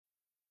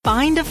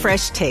Find a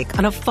fresh take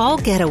on a fall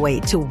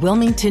getaway to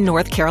Wilmington,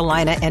 North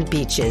Carolina and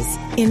beaches.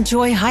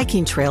 Enjoy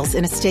hiking trails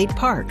in a state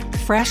park,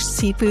 fresh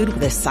seafood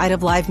with a side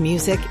of live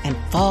music, and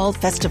fall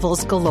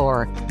festivals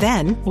galore.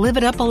 Then live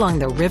it up along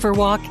the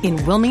Riverwalk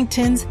in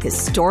Wilmington's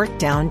historic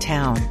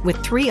downtown.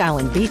 With 3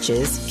 island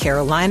beaches,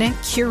 Carolina,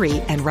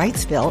 Curie, and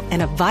Wrightsville,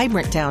 and a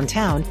vibrant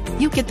downtown,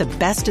 you get the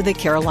best of the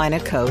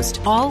Carolina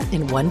coast all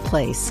in one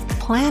place.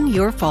 Plan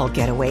your fall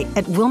getaway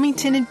at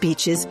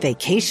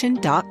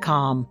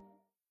WilmingtonandBeachesVacation.com.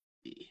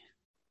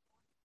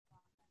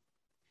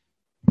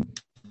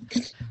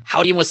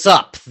 Howdy and what's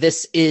up?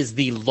 This is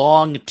the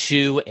Long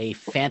to a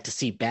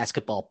Fantasy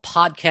Basketball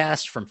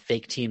podcast from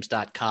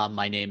faketeams.com.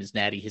 My name is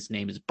Natty. His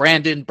name is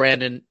Brandon.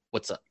 Brandon,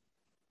 what's up?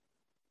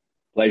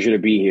 Pleasure to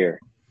be here.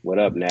 What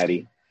up,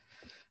 Natty?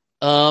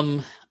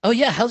 Oh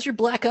yeah, how's your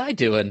black eye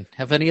doing?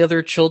 Have any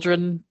other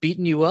children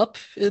beaten you up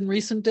in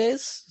recent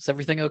days? Is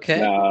everything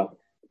okay?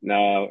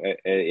 No.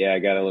 Yeah, I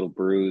got a little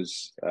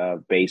bruise.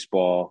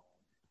 Baseball.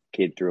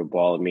 Kid threw a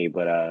ball at me,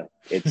 but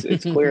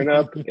it's clearing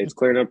up. It's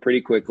clearing up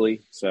pretty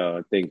quickly. So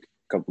I think a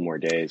couple more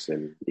days,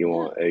 and you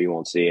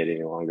won't see it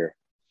any longer.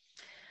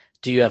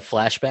 Do you have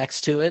flashbacks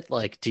to it?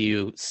 Like, do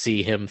you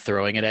see him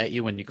throwing it at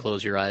you when you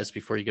close your eyes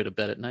before you go to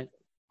bed at night?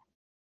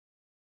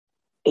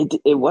 It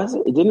didn't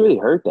really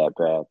hurt that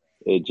bad.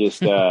 It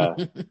just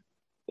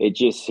it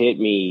just hit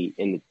me,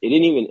 and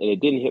it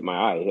didn't hit my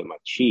eye. It hit my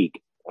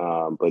cheek,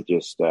 but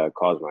just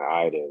caused my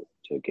eye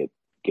to get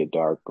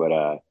dark.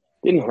 But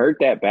didn't hurt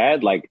that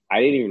bad. Like,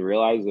 I didn't even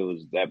realize it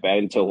was that bad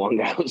until one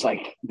guy was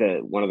like,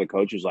 one of the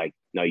coaches was like,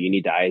 "No, you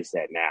need to ice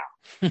that now."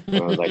 And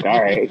I was like,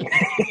 "All right."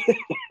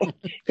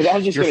 Because I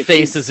was just your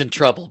face is in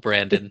trouble,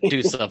 Brandon.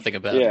 Do something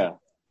about it. Yeah.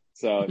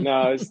 So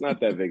no, it's not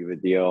that big of a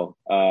deal.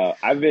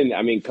 I've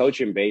been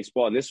coaching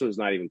baseball, and this was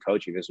not even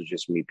coaching. This was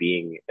just me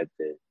being at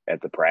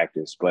the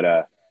practice.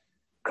 But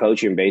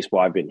coaching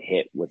baseball, I've been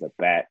hit with a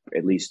bat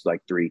at least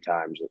like 3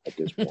 times at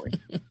this point.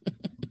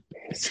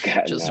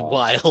 Just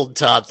wild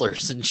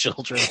toddlers and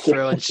children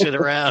throwing shit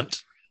around.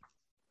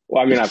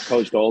 Well, I mean, I've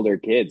coached older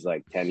kids,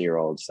 like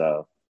 10-year-olds,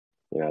 so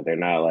they're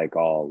not like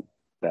all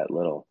that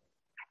little.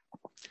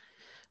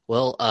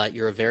 Well,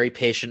 you're a very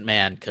patient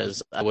man,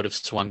 because I would have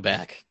swung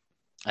back.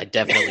 I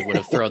definitely would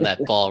have thrown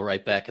that ball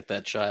right back at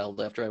that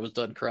child after I was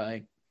done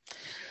crying.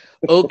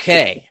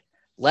 Okay,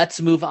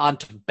 let's move on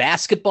to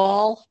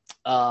basketball.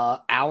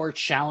 Our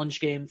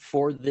challenge game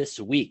for this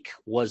week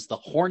was the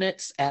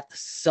Hornets at the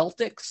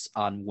Celtics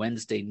on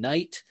Wednesday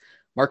night.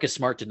 Marcus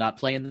Smart did not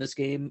play in this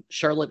game.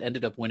 Charlotte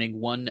ended up winning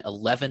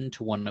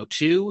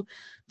 111-102.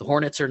 The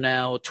Hornets are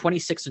now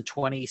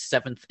 26-20,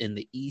 7th in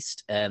the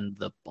East, and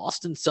the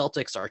Boston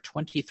Celtics are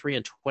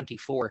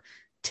 23-24,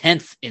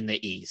 10th in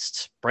the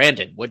East.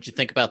 Brandon, what did you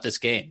think about this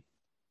game?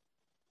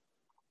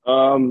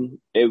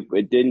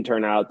 It didn't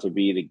turn out to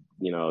be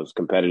as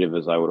competitive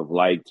as I would have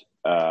liked.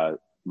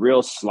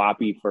 Real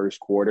sloppy first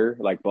quarter,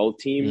 like both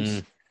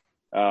teams.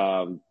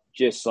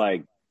 Just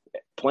like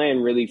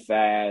playing really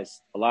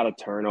fast, a lot of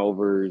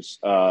turnovers.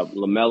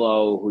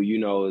 LaMelo,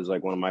 who is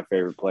like one of my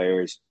favorite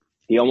players,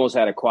 he almost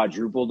had a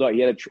quadruple double. He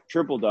had a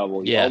triple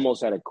double. He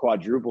almost had a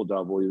quadruple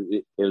double.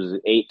 It was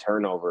 8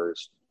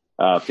 turnovers,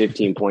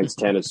 15 points,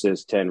 10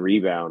 assists, 10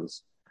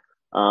 rebounds.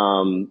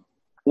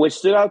 What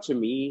stood out to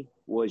me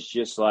was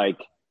just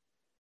like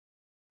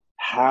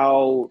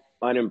how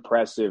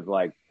unimpressive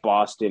like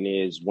Boston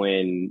is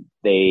when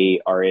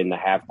they are in the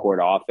half court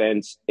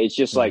offense. It's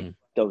just like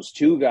those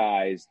 2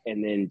 guys,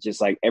 and then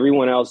just like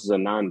everyone else is a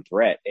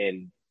non-threat.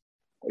 And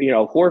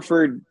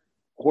Horford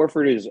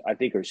is, I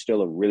think, are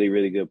still a really,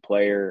 really good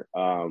player.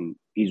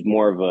 He's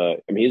more of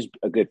he's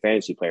a good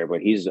fantasy player,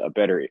 but he's a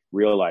better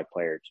real life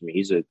player to me.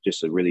 He's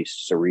just a really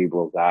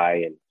cerebral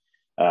guy,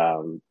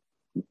 and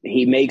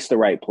he makes the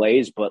right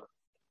plays, but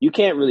you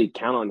can't really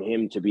count on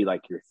him to be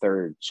like your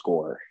third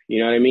scorer. You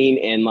know what I mean?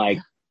 And like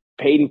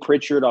Peyton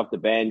Pritchard off the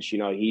bench,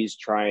 he's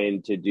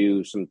trying to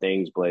do some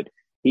things, but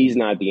he's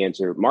not the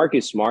answer.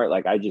 Marcus Smart,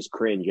 like, I just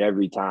cringe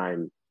every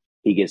time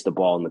he gets the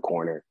ball in the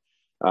corner.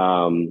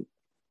 They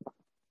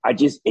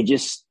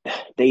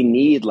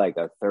need like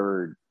a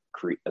third,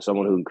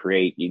 someone who can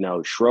create.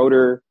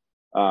 Schroeder,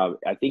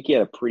 I think he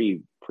had a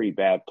pretty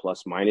bad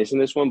plus minus in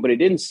this one, but it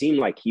didn't seem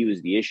like he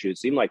was the issue. It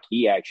seemed like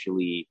he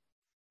actually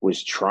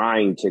was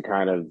trying to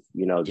kind of,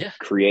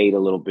 create a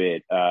little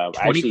bit.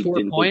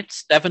 24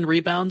 points, 7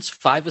 rebounds,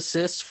 5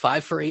 assists,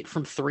 5 for 8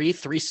 from 3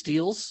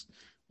 steals.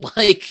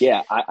 Like,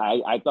 yeah,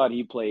 I thought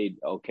he played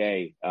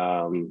okay.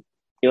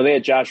 They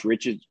had Josh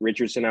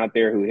Richardson out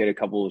there who hit a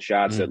couple of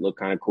shots that looked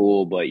kind of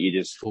cool, but he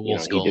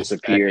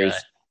disappears.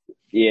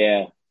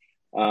 Yeah.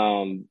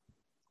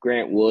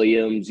 Grant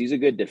Williams, he's a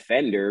good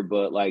defender,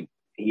 but like,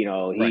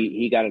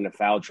 he got into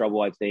foul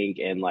trouble, I think,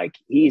 and like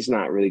he's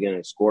not really going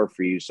to score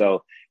for you.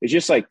 So it's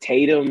just like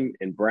Tatum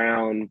and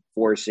Brown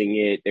forcing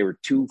it. They were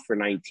 2 for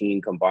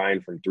 19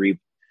 combined from 3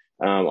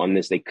 on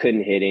this. They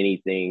couldn't hit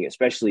anything,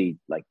 especially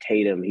like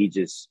Tatum. It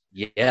just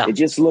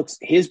looks,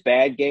 his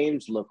bad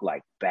games look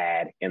like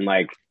bad. And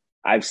like,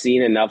 I've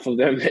seen enough of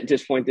them at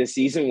this point this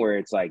season where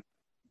it's like,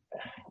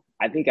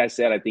 I think I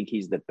said I think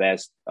he's the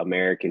best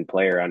American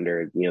player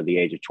under the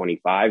age of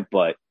 25,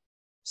 but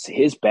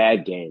his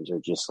bad games are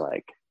just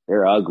like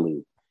they're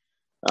ugly.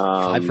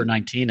 5 for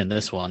 19 in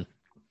this one.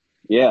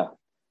 Yeah,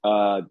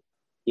 the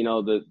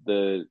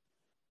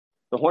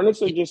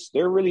Hornets are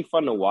they're really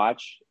fun to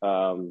watch.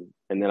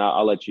 And then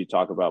I'll let you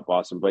talk about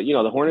Boston, but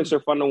the Hornets are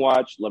fun to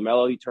watch.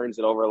 LaMelo, he turns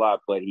it over a lot,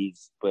 but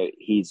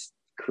he's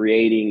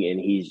creating, and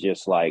he's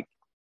just like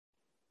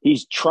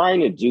he's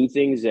trying to do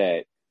things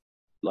that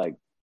like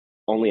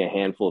only a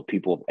handful of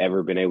people have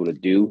ever been able to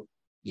do.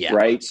 Yeah.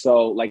 Right.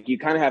 So like you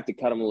kind of have to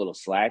cut him a little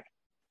slack.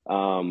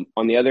 On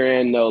the other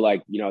end, though,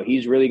 like,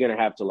 he's really going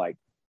to have to like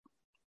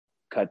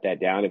cut that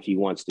down if he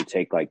wants to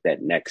take like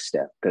that next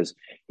step, because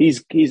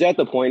he's at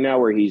the point now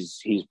where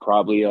he's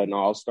probably an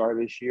all-star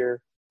this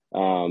year.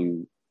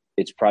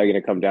 It's probably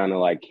going to come down to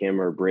like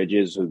him or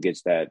Bridges who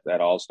gets that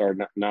all-star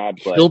nod.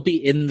 But he'll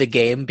be in the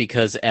game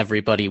because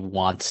everybody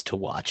wants to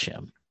watch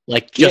him.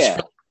 Like just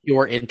for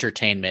your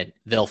entertainment,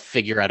 they'll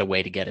figure out a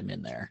way to get him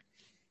in there.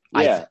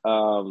 Yeah,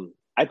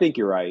 I think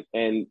you're right,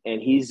 and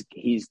he's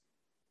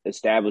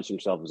established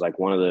himself as like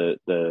one of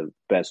the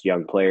best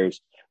young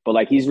players. But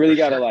like he's really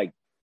got to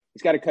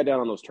he's got to cut down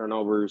on those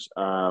turnovers.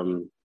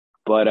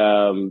 But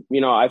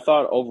I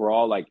thought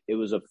overall like it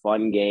was a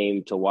fun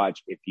game to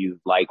watch if you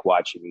like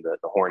watching the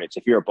Hornets.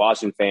 If you're a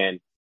Boston fan,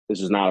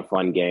 this is not a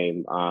fun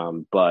game.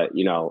 But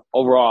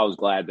overall, I was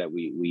glad that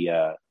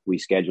we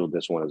scheduled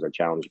this one as our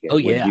challenge game. Oh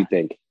yeah, what did you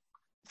think?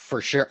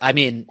 For sure. I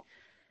mean,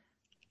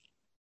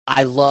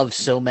 I love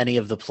so many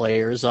of the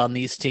players on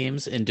these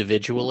teams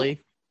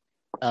individually.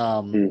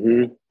 I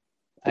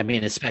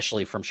mean,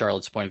 especially from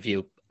Charlotte's point of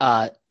view.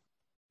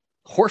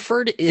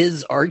 Horford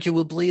is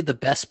arguably the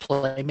best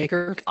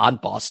playmaker on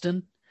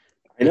Boston,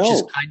 which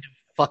is kind of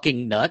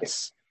fucking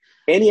nuts.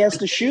 And he has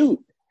to shoot.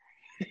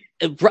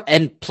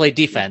 And play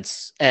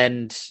defense.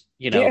 And,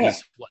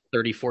 he's,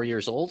 34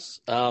 years old?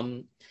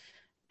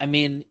 I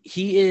mean,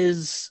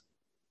 he's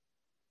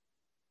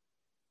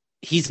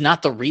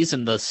not the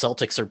reason the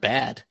Celtics are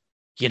bad.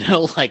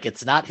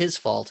 It's not his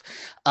fault.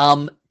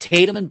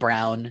 Tatum and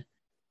Brown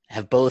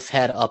have both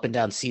had up and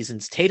down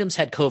seasons. Tatum's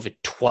had COVID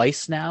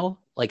twice now.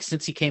 Like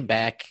since he came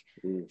back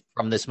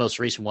from this most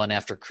recent one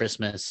after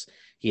Christmas,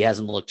 he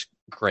hasn't looked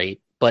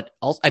great. But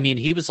also, I mean,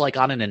 he was like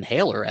on an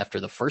inhaler after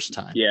the first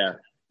time. Yeah.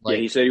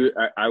 He said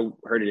I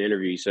heard an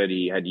interview. He said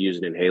he had to use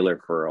an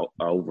inhaler for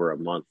over a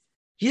month.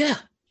 Yeah.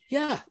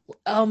 Yeah.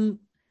 I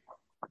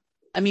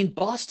mean,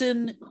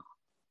 Boston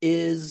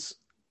is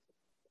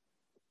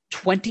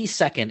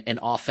 22nd in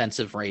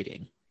offensive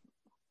rating.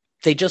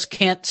 They just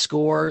can't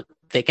score.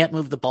 They can't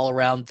move the ball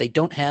around. They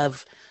don't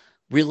have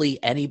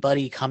really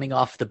anybody coming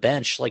off the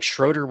bench. Like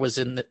Schroeder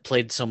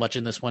played so much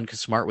in this one because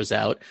Smart was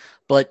out.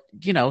 But,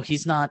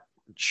 he's not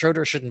 –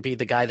 Schroeder shouldn't be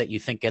the guy that you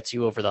think gets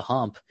you over the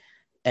hump.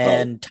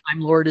 And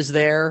Time Lord is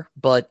there,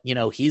 but,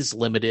 he's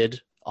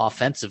limited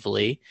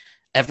offensively.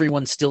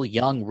 Everyone's still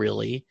young,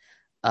 really,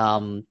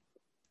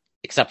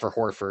 except for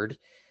Horford.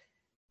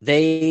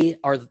 They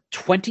are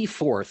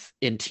 24th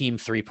in team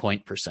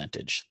 3-point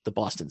percentage, the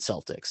Boston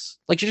Celtics.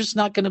 Like, you're just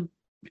not going to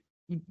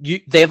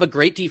they have a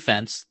great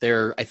defense.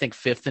 They're, I think,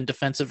 5th in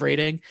defensive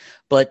rating,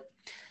 but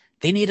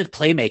they needed a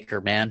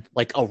playmaker, man,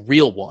 like a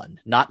real one,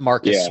 not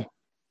Marcus.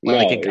 Yeah,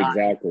 like a guy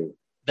exactly.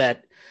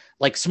 That,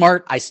 like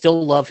Smart, I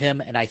still love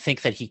him, and I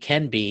think that he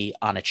can be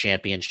on a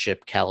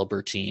championship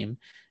caliber team.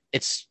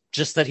 It's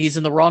just that he's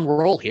in the wrong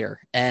role here,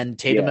 and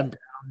Tatum and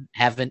Brown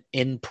haven't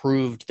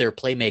improved their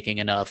playmaking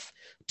enough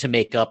to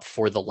make up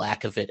for the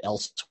lack of it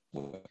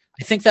elsewhere.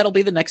 I think that'll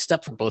be the next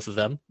step for both of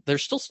them. They're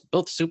still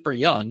both super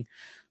young.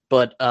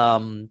 But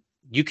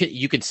you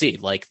can see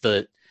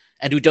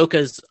and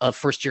Udoka's a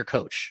first year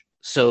coach,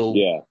 so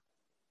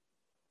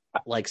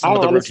like some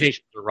of the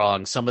rotations are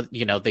wrong. Some of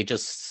they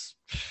just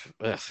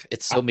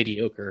it's so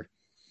mediocre.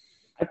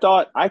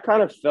 I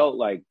kind of felt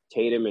like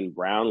Tatum and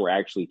Brown were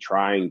actually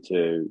trying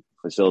to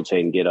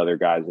facilitate and get other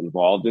guys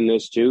involved in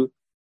this too.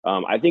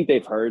 I think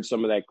they've heard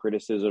some of that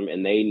criticism,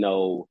 and they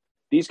know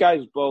these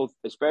guys both,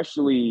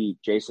 especially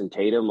Jason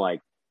Tatum,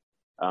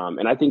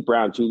 and I think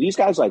Brown too. These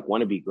guys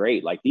want to be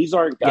great. Like these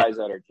aren't guys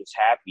that are just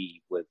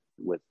happy with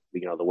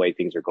the way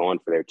things are going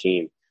for their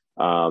team.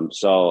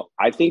 So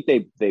I think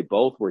they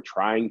both were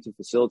trying to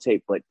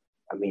facilitate, but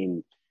I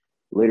mean,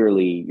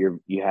 literally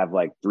you have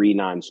 3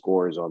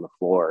 non-scorers on the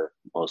floor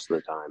most of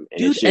the time. And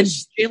dude, and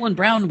Jaylen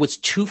Brown was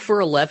 2 for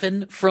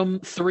 11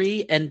 from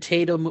 3, and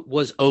Tatum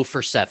was 0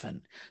 for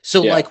 7.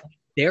 So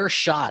their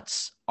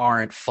shots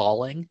aren't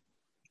falling,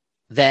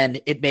 then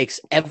it makes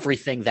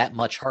everything that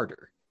much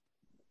harder.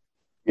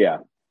 Yeah.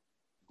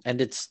 And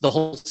it's the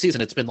whole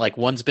season. It's been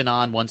one's been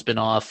on, one's been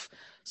off.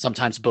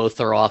 Sometimes both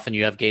are off, and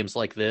you have games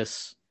like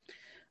this.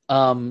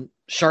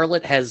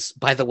 Charlotte has,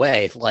 by the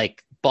way,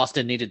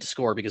 Boston needed to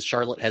score because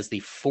Charlotte has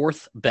the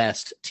 4th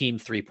best team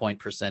 3-point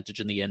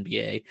percentage in the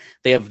NBA.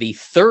 They have the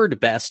 3rd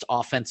best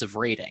offensive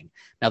rating.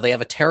 Now they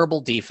have a terrible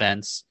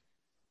defense,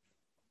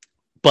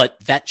 but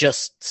that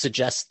just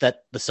suggests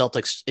that the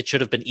Celtics, it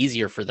should have been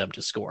easier for them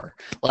to score.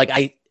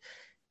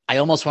 I I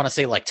almost want to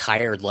say like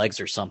tired legs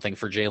or something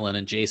for Jalen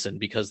and Jason,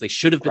 because they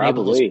should have been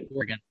able to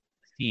score against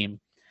this team.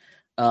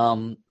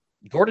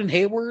 Gordon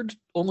Hayward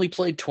only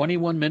played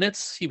 21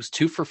 minutes. He was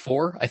 2 for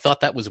 4. I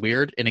thought that was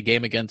weird in a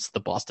game against the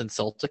Boston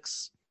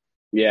Celtics.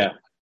 Yeah.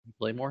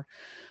 Play more.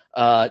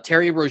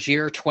 Terry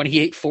Rozier,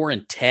 28, 4,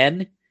 and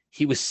 10.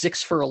 He was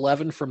 6 for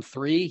 11 from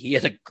 3. He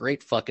had a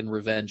great fucking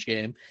revenge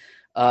game.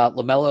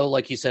 LaMelo,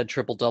 like you said,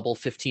 triple-double,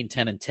 15,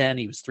 10, and 10.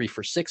 He was 3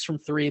 for 6 from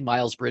 3.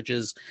 Miles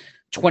Bridges,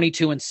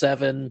 22 and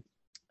 7.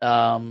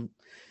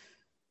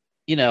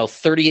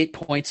 38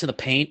 points in the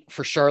paint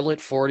for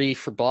Charlotte, 40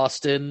 for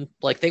Boston.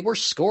 Like, they were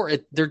scoring.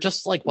 There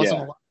just like wasn't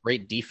a lot of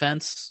great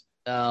defense.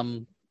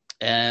 And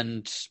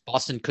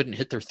Boston couldn't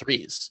hit their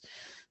threes.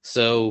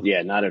 So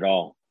yeah, not at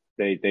all.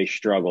 They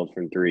struggled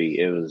from 3.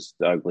 It was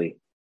ugly.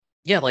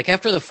 Yeah, like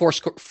after the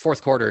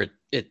fourth quarter,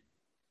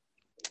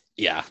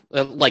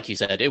 like you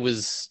said, it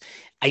was.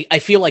 I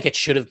feel like it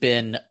should have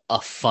been a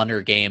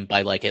funner game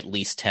by like at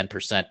least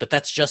 10%, but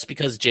that's just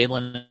because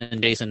Jalen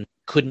and Jason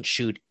couldn't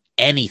shoot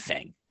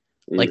anything.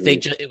 Like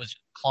it was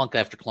clunk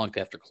after clunk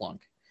after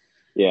clunk.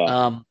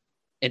 Yeah.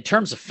 In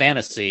terms of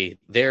fantasy,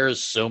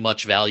 there's so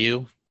much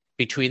value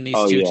between these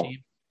two teams.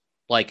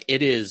 Like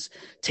it is.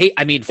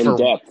 I mean, for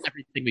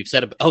everything we've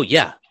said about.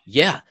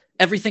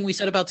 Everything we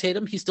said about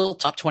Tatum, he's still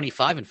top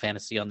 25 in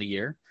fantasy on the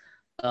year.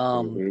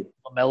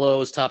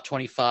 LaMelo is top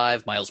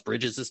 25. Miles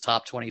Bridges is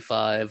top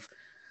 25.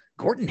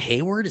 Gordon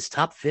Hayward is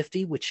top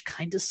 50, which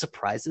kind of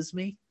surprises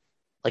me.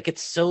 Like,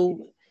 it's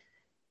so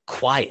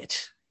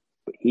quiet.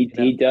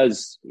 He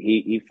does.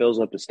 He fills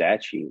up the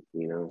stat sheet,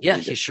 Yeah,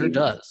 he sure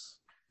does.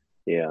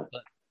 Yeah.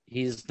 But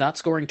he's not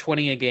scoring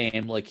 20 a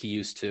game like he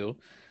used to.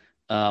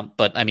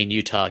 But, I mean,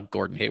 Utah,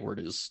 Gordon Hayward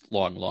is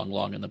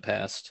long in the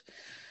past.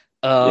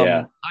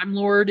 Time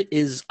Lord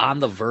is on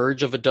the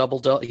verge of a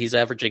double-double. He's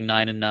averaging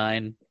 9 and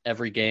 9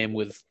 every game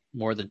with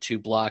more than 2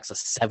 blocks, a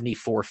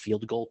 74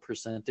 field goal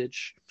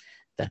percentage.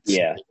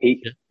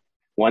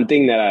 One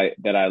thing that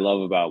I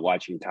love about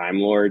watching Time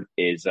Lord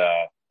is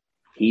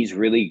he's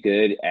really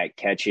good at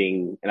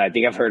catching. And I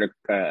think I've heard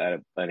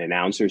an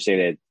announcer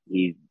say that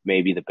he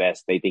may be the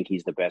best. They think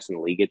he's the best in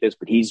the league at this,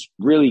 but he's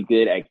really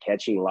good at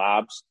catching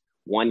lobs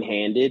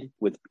one-handed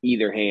with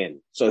either hand.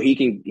 So he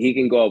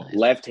can go up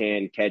left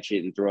hand, catch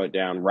it and throw it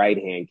down, right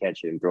hand, catch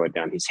it and throw it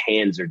down. His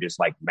hands are just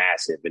like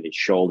massive and his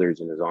shoulders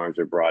and his arms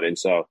are broad. And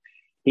so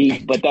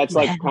but that's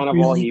like kind of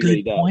all he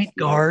really does. Point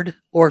guard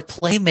or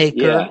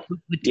playmaker who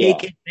would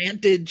take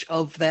advantage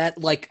of that.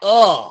 Like,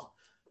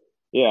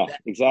 yeah,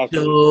 exactly.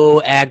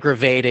 So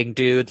aggravating,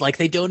 dude. Like,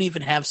 they don't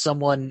even have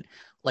someone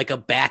like a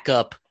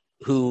backup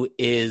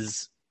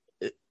who's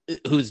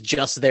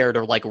just there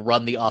to like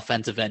run the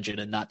offensive engine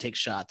and not take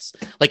shots,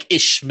 like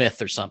Ish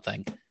Smith or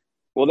something.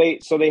 Well, they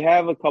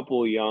have a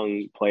couple of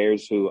young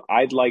players who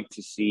I'd like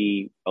to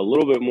see a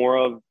little bit more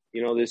of,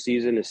 this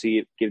season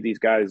to give these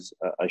guys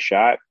a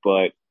shot,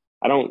 but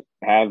I don't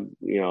have,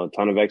 a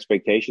ton of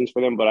expectations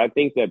for them, but I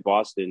think that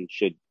Boston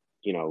should,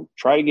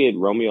 try to get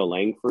Romeo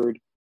Langford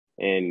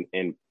and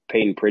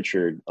Peyton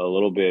Pritchard a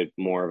little bit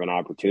more of an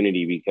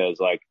opportunity, because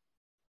like,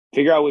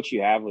 figure out what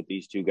you have with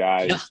these two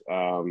guys.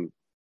 Yeah.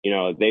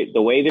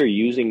 The way they're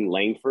using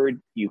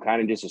Langford, you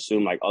kind of just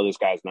assume like, oh, this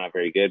guy's not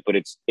very good, but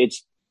it's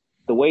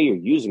the way you're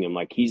using him.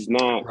 Like, he's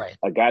not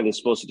a guy that's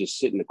supposed to just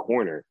sit in the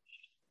corner.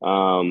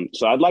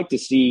 So I'd like to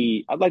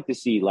see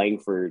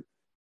Langford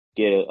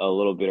get a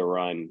little bit of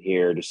run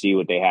here to see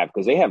what they have,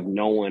 because they have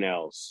no one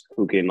else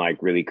who can like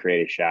really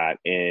create a shot.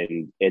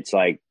 And it's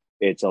a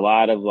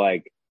lot of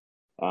like,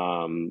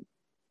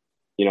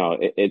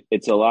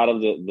 it's a lot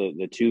of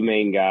the two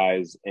main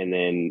guys and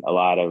then a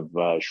lot of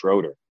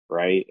Schroeder.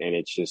 Right. And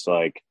it's just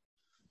like,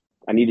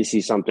 I need to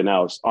see something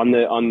else on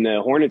the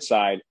Hornets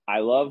side. I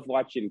love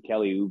watching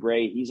Kelly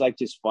Oubre. He's like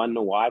just fun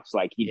to watch.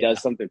 Like, he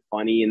does something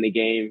funny in the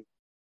game.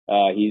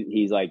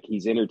 He's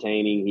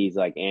entertaining. He's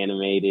like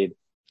animated.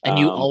 And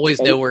you always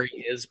know where he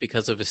is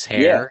because of his hair.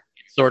 Yeah.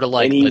 It's sort of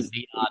like the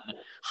neon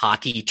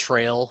hockey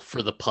trail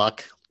for the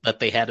puck that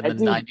they had in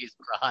the 90s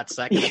for a hot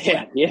second.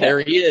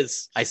 There he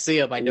is. I see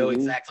him. I know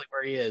exactly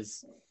where he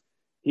is.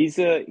 He's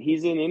an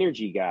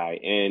energy guy,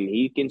 and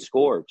he can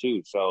score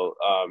too. So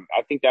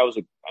I think that was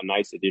a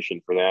nice addition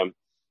for them.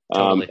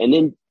 Totally. And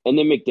then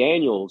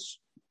McDaniels,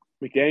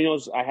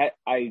 I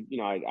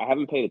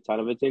haven't paid a ton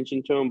of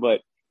attention to him,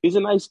 but he's a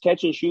nice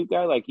catch and shoot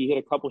guy. Like, he hit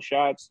a couple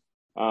shots.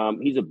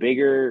 He's a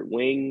bigger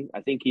wing.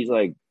 I think he's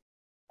like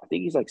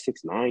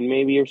 6'9"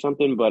 maybe or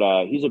something,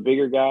 but he's a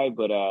bigger guy,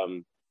 but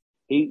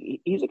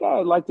he's a guy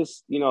I'd like to,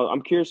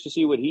 I'm curious to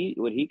see what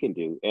he can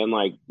do. And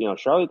like,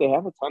 Charlotte, they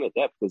have a ton of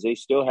depth because they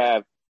still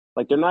have,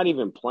 like, they're not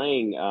even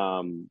playing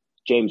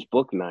James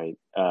Bouknight,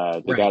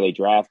 the guy they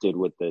drafted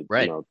with the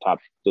top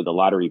to the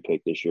lottery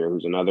pick this year,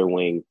 who's another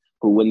wing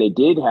who, when they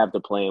did have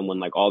to play him, when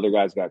like all their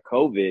guys got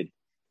COVID,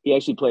 he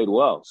actually played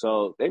well.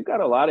 So they've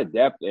got a lot of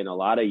depth and a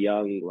lot of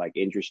young, like,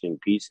 interesting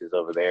pieces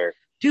over there.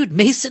 Dude,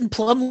 Mason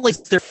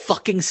Plumlee's their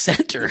fucking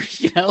center,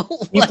 He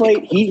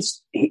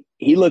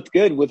looked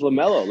good with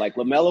LaMelo. Like,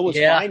 LaMelo was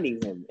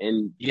finding him,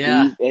 and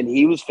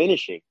he was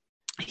finishing.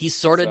 he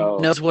sort of So,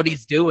 knows what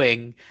he's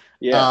doing.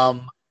 yeah.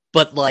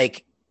 But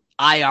like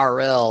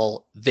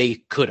IRL, they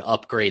could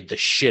upgrade the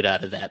shit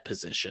out of that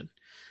position.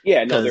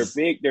 Yeah, no, they're 'Cause-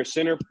 big. Their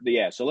center.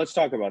 Yeah, so let's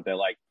talk about that.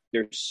 Like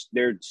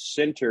their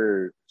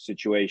center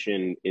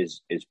situation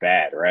is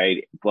bad,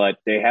 right? But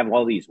they have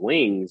all these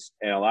wings,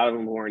 and a lot of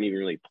them who aren't even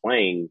really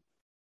playing.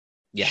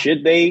 Yeah.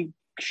 Should they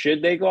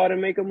go out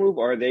and make a move?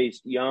 Or are they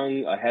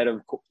young, ahead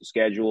of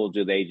schedule?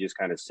 Do they just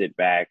kind of sit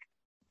back?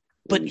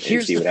 But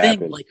here's see the what thing: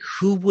 happens? like,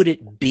 who would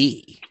it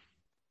be?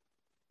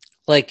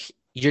 Like,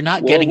 you're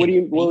not Well, getting what do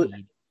you- well-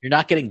 Embiid. You're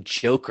not getting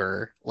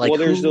Joker. Like, well,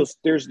 there's who-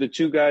 there's the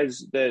two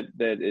guys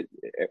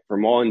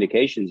from all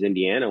indications,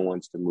 Indiana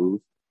wants to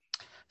move.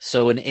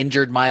 So an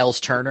injured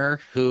Miles Turner,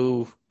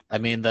 who, I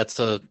mean,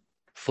 that's a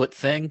foot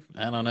thing.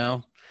 I don't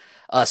know.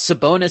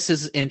 Sabonis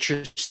is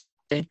interesting.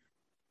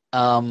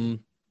 I'd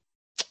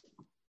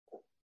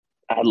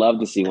love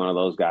to see one of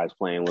those guys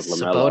playing with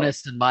LaMelo.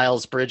 Sabonis and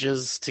Miles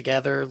Bridges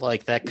together,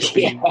 like that could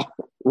be. Yeah,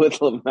 with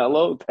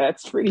LaMelo,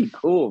 that's pretty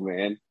cool,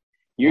 man.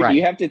 Right.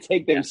 You have to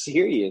take them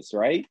serious,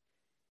 right?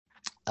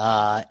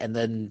 And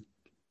then,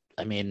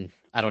 I mean,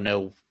 I don't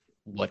know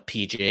what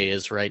PJ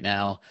is right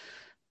now.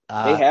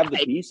 They have the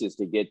pieces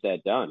to get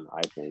that done,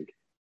 I think.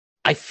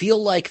 I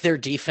feel like their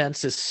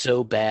defense is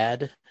so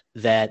bad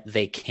that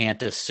they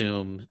can't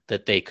assume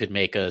that they could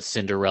make a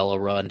Cinderella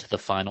run to the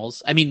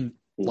finals. I mean,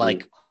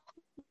 like,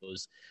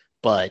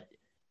 but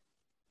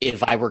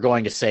if I were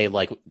going to say,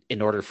 like,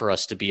 in order for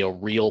us to be a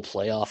real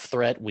playoff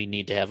threat, we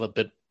need to have a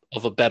bit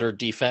of a better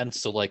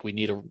defense. So, like, we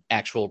need an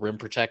actual rim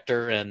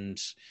protector, and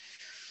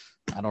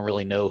I don't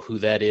really know who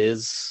that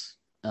is.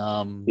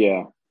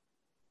 Yeah.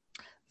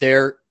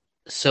 They're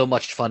so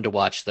much fun to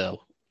watch,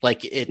 though.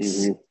 Like,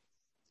 it's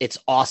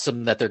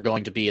awesome that they're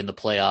going to be in the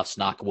playoffs,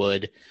 knock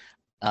wood.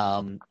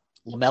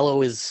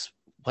 LaMelo is,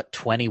 what,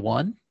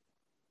 21?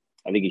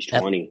 I think he's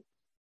 20.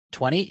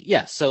 20?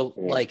 Yeah. So,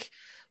 like,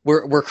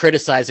 we're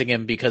criticizing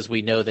him because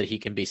we know that he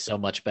can be so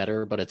much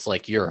better, but it's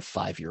like, you're a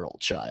 5-year-old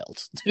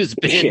child who's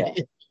been in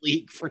the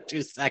league for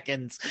 2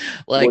 seconds.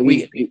 Like, well,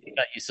 we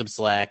cut you some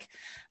slack.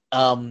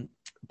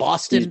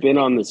 Boston. He's been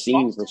on the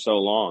scene for so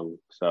long.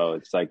 So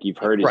it's like you've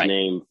heard his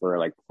name for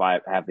like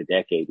half a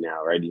decade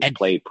now, right? He's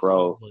played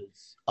pro. He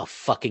was a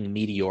fucking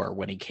meteor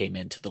when he came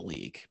into the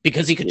league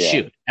because he could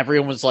shoot.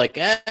 Everyone was like,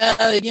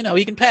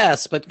 he can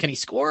pass, but can he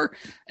score?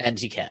 And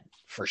he can,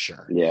 for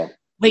sure. Yeah.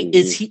 Wait,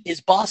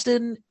 is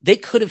Boston? They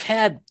could have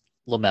had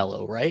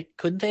LaMelo, right?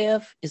 Couldn't they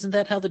have? Isn't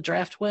that how the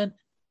draft went?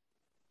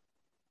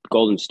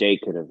 Golden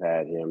State could have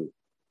had him.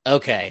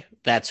 Okay,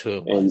 that's who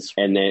it was.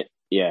 And then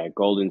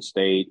Golden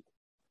State,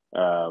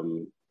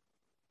 and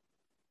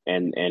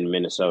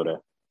Minnesota.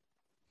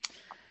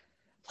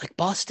 Like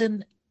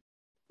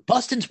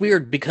Boston's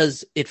weird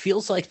because it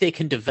feels like they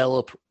can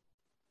develop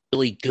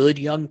really good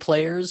young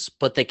players,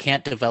 but they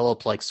can't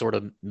develop like sort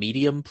of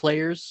medium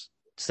players.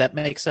 Does that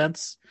make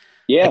sense?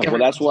 Yeah, like,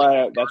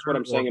 well, that's what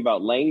I'm saying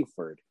about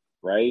Langford,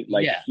 right?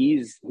 Like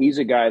he's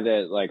a guy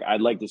that like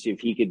I'd like to see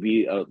if he could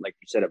be like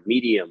you said, a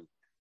medium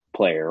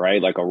player,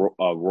 right? Like a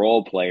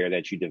role player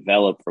that you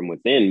develop from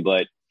within,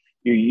 but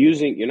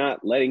you're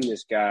not letting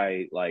this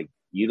guy like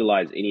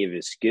utilize any of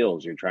his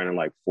skills. You're trying to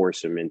like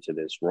force him into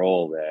this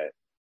role that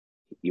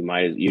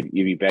you'd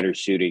be better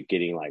suited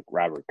getting like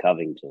Robert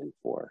Covington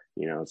for,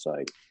 it's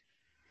like.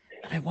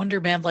 I wonder,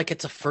 man, like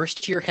it's a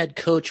first-year head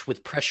coach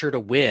with pressure to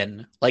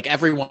win. Like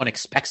everyone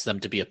expects them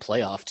to be a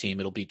playoff team.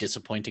 It'll be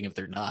disappointing if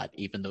they're not,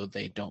 even though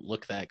they don't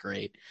look that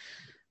great.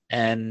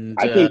 And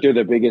I think they're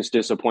the biggest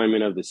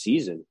disappointment of the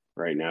season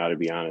right now, to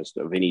be honest,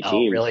 of any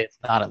team. Really? It's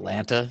not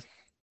Atlanta?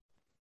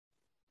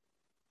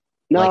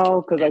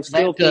 No, because I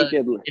still think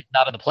it's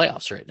not in the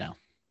playoffs right now.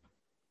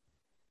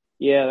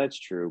 Yeah, that's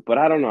true. But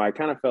I don't know. I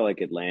kind of felt like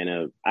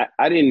Atlanta.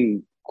 I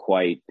didn't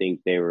quite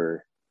think they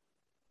were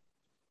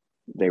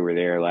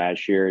there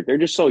last year. They're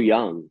just so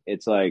young.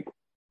 It's like,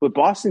 but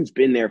Boston's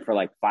been there for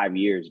like 5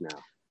 years now.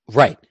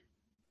 Right.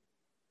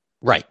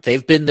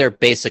 They've been there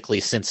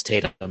basically since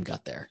Tatum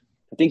got there.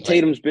 I think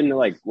Tatum's been to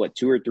like,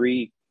 2 or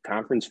 3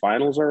 conference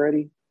finals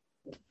already.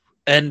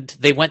 And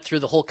they went through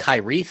the whole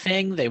Kyrie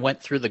thing. They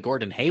went through the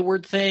Gordon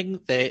Hayward thing.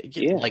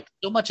 Like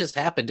so much has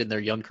happened in their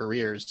young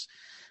careers.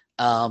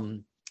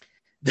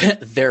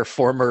 Their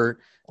former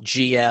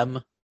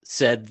GM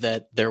said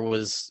that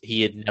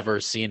he had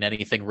never seen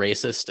anything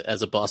racist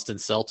as a Boston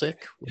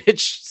Celtic,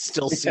 which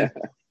still seems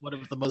one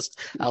of the most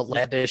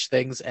outlandish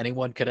things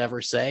anyone could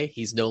ever say.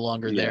 He's no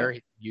longer there.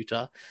 He's in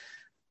Utah.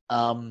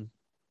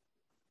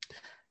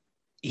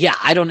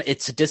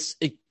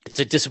 It's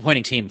a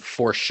disappointing team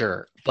for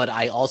sure, but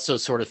I also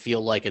sort of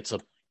feel like it's a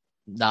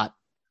not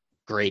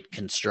great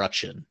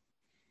construction.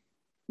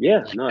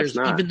 Yeah, like no, it's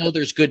not. Even though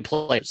there's good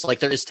players, like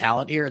there is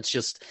talent here,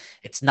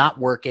 it's not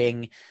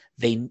working.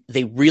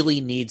 They really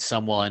need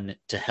someone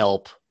to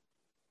help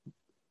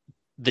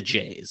the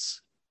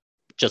Jays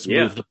just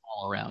move the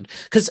ball around.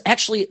 Because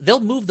actually, they'll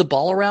move the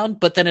ball around,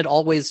 but then it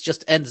always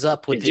just ends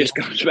up with it just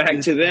comes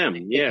back to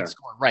them. Yeah,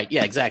 right.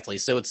 Yeah, exactly.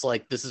 So it's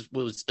like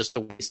was just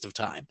a waste of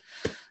time.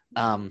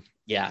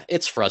 Yeah,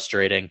 it's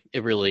frustrating.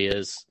 It really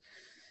is.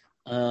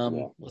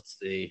 Let's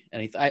see.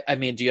 Anything? I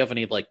mean, do you have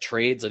any like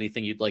trades?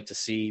 Anything you'd like to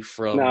see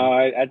from? No,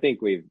 I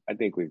think we've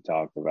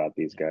talked about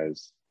these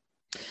guys.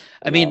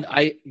 I mean,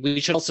 we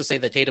should also say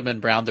that Tatum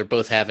and Brown, they're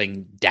both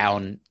having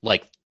down,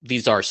 like,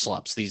 these are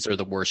slumps. These are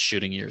the worst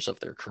shooting years of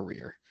their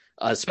career,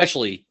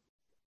 especially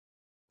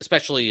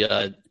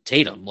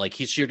Tatum. Like,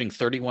 he's shooting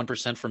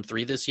 31% from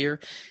three this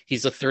year.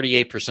 He's a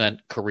 38%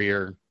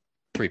 career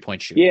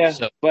 3-point shooter. Yeah,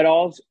 so, but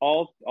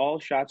all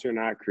shots are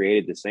not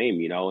created the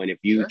same, and if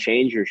you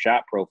change your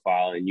shot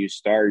profile and you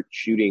start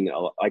shooting,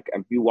 like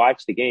if you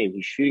watch the game,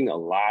 he's shooting a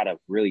lot of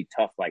really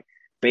tough, like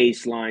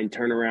baseline,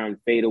 turnaround,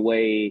 fade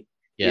away.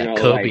 Yeah,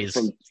 Kobe's.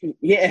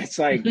 It's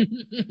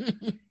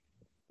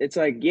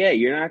like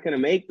you're not going to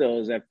make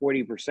those at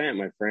 40%,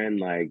 my friend.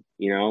 Like,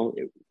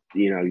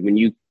 when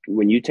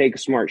you take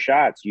smart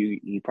shots,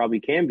 you probably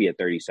can be a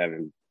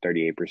 38%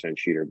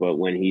 shooter, but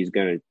when he's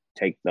going to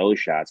take those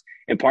shots,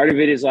 and part of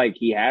it is like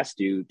he has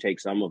to take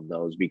some of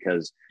those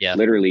because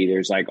literally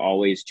there's like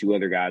always two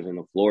other guys on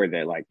the floor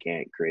that like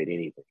can't create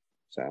anything.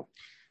 So,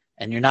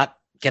 and you're not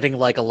getting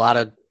like a lot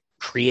of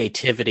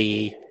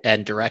creativity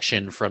and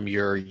direction from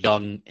your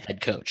young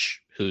head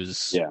coach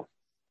who's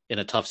in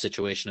a tough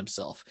situation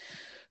himself.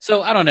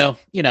 So I don't know,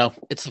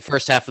 it's the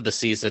first half of the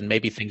season.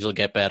 Maybe things will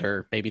get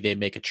better. Maybe they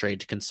make a trade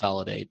to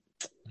consolidate.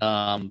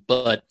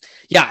 But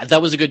yeah,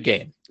 that was a good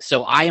game.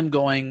 So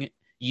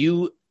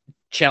you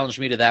challenged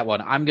me to that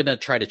one. I'm going to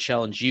try to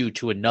challenge you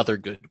to another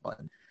good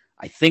one.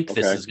 I think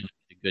this is going to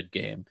be a good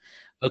game.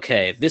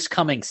 Okay. This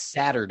coming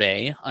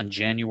Saturday on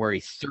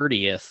January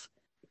 30th,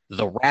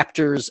 the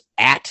Raptors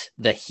at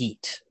the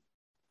Heat.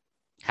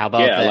 How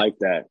about that?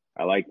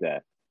 I like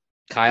that.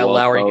 Kyle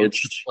Lowry gets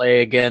to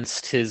play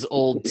against his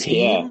old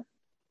team.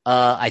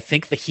 I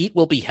think the Heat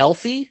will be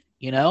healthy.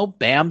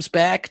 Bam's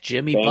back.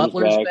 Jimmy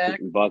Butler's back.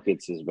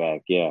 Buckets is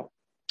back. Yeah.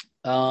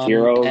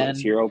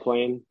 Hero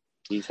playing.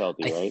 He's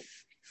healthy, right?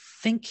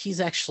 I think he's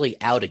actually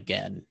out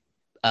again.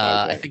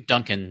 I think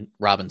Duncan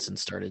Robinson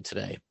started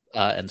today.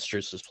 And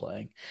Strus is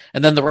playing.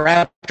 And then the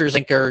Raptors, I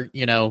think, are,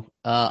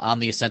 on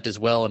the ascent as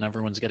well, and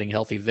everyone's getting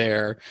healthy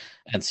there.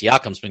 And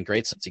Siakam's been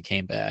great since he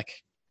came back.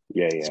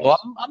 Yeah. So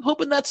I'm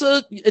hoping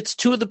it's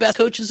two of the best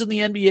coaches in the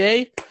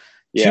NBA.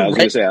 Yeah, I was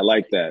going to say, I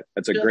like that.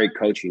 That's a great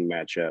coaching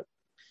matchup.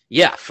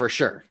 Yeah, for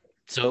sure.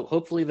 So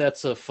hopefully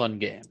that's a fun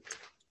game.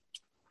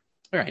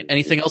 All right.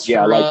 Anything else?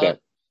 Yeah, I like that.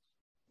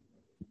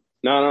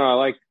 No,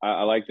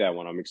 I like that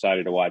one. I'm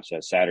excited to watch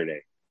that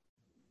Saturday.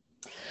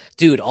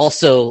 Dude,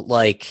 also,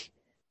 like,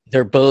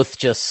 they're both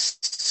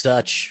just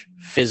such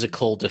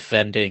physical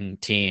defending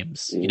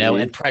teams,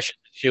 and Precious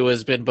Achiuwa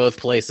has been both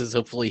places.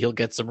 Hopefully he'll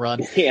get some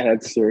run. Yeah,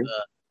 that's true.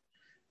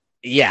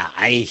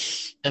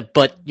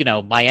 But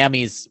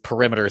Miami's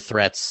perimeter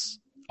threats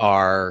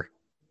are,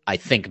 I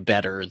think,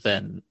 better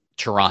than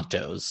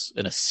Toronto's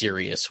in a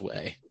serious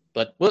way.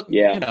 But we'll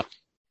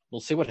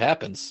see what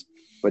happens.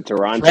 But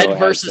Toronto Fred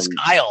versus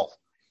Kyle.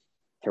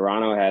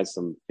 Toronto has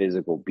some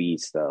physical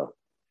beasts, though.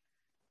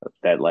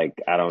 That, like,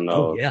 I don't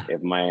know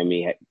if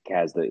Miami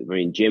has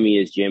Jimmy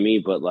is Jimmy,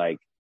 but like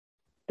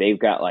they've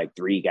got like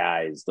three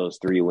guys, those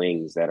three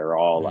wings that are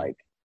all like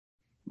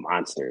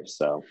monsters.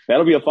 So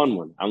that'll be a fun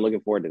one. I'm looking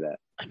forward to that.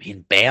 I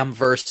mean, Bam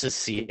versus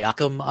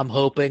Siakam, I'm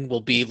hoping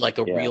will be like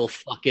a real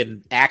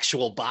fucking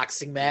actual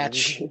boxing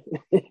match.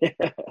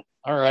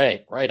 All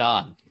right, right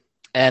on.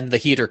 And the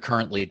Heat are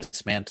currently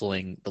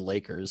dismantling the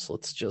Lakers.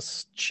 Let's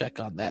just check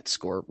on that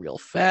score real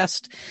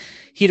fast.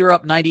 Heat are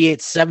up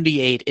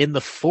 98-78 in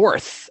the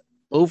fourth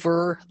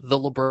over the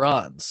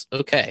LeBrons.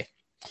 Okay.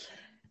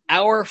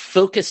 Our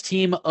focus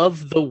team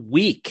of the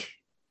week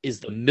is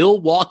the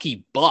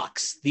Milwaukee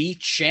Bucks, the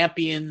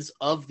champions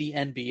of the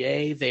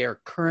NBA. They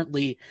are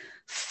currently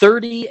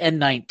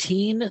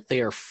 30-19. They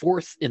are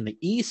fourth in the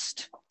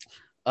East.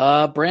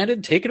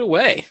 Brandon, take it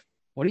away.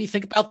 What do you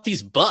think about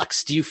these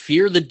Bucks? Do you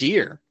fear the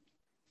deer?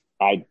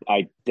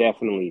 I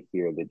definitely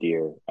fear the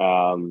deer.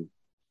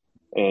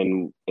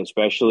 And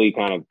especially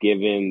kind of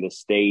given the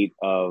state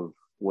of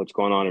what's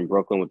going on in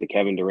Brooklyn with the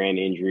Kevin Durant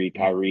injury,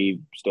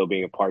 Kyrie still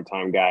being a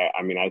part-time guy.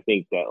 I mean, I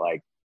think that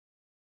like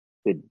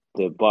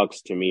the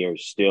Bucks to me are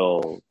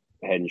still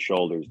head and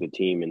shoulders the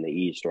team in the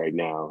East right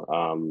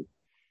now.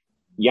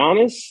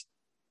 Giannis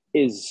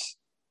is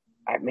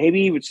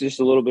maybe it's just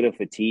a little bit of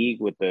fatigue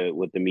with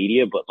the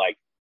media, but like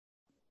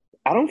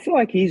I don't feel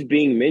like he's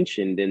being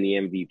mentioned in the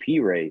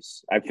MVP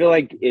race. I feel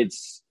like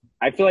he's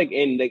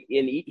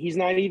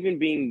not even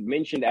being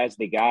mentioned as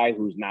the guy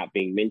who's not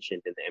being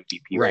mentioned in the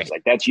MVP race.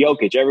 Like that's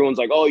Jokic. Everyone's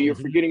like, "Oh, you're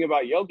forgetting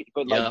about Jokic,"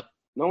 but like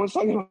no one's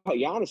talking about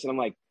Giannis. And I'm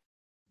like,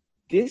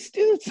 this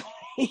dude's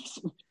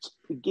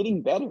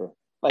getting better.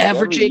 Like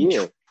averaging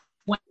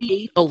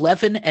 28,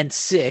 11, and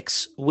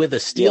 6 with a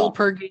steal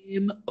per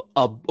game,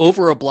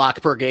 over a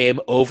block per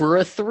game, over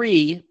a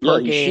 3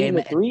 per game,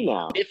 a 3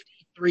 now.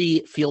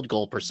 53 field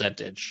goal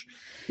percentage.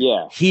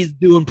 Yeah, he's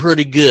doing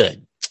pretty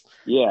good.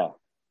 Yeah.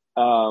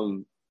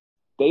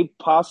 They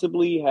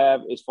possibly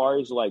have, as far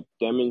as like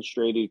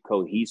demonstrated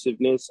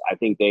cohesiveness, I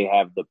think they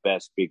have the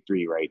best big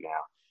three right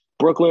now.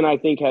 Brooklyn, I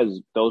think,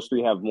 has those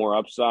three have more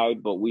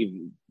upside, but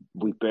we've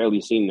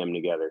barely seen them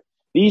together.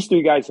 these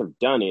three guys have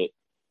done it,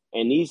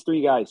 and these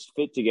three guys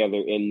fit together,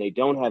 and they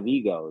don't have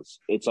egos.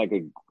 It's like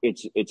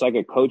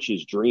a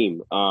coach's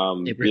dream.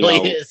 It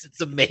really is.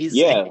 It's amazing.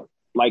 Yeah,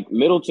 like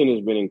Middleton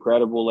has been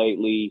incredible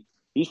lately.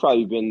 He's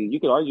probably been, you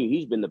could argue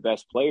he's been the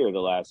best player the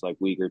last like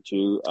week or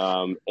two.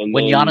 And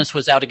when Giannis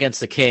was out against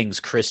the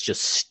Kings, Chris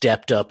just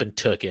stepped up and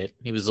took it.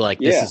 He was like,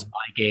 "This is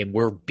my game.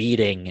 We're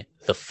beating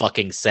the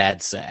fucking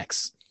Sad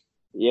Sacks."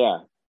 Yeah.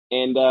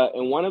 And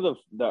one of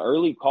the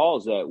early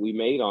calls that we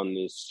made on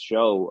this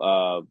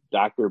show,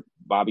 Dr.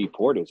 Bobby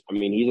Portis, I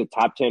mean, he's a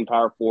top 10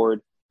 power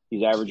forward.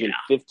 He's averaging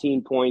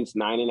 15 points,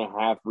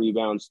 9.5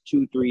 rebounds,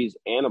 2 threes,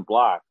 and a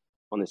block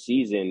on the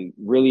season.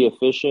 Really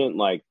efficient.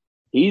 Like,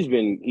 he's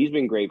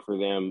been great for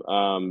them.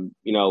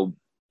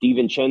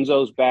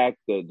 DiVincenzo's back,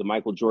 the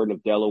Michael Jordan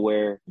of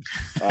Delaware.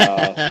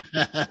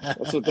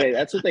 That's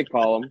what they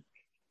call him.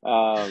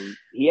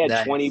 He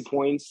had 20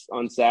 points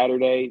on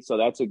Saturday, so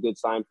that's a good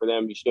sign for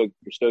them. You're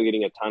still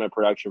getting a ton of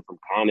production from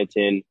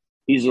Connaughton.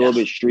 He's a little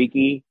bit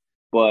streaky,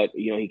 but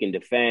he can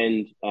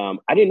defend.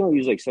 I didn't know he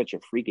was like such a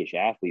freakish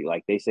athlete.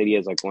 Like, they said he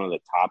has like one of the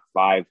top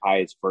 5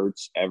 highest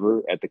verts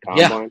ever at the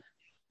combine.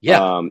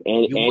 Yeah. And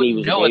he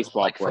was a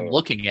baseball player. From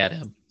looking at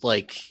him,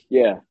 and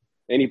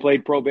he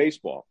played pro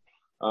baseball.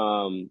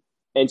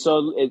 And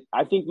so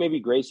I think maybe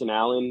Grayson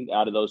Allen,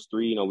 out of those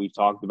three, we've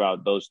talked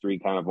about those three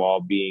kind of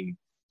all being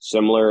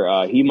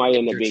similar. He might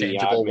end up being the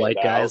odd white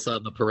guys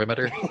on the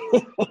perimeter.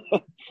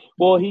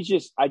 Well,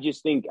 I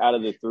just think out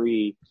of the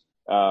three,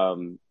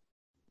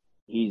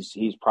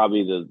 he's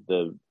probably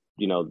the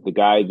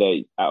guy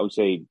that I would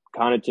say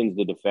Connaughton's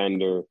the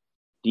defender.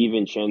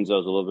 DiVincenzo's a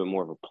little bit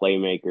more of a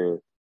playmaker.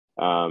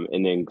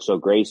 And then so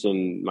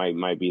Grayson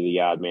might be the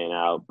odd man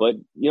out, but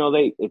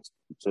it's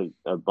an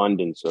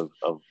abundance of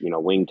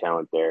wing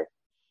talent there.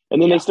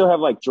 And then they still have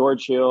like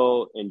George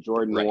Hill and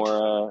Jordan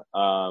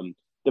Nwora.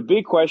 The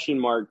big question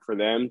mark for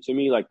them, to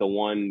me, like the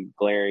one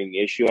glaring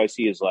issue I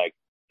see is like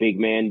big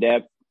man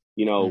depth.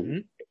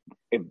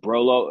 If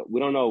Brolo, we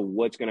don't know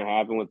what's going to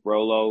happen with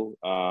Brolo.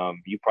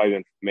 You've probably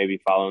been maybe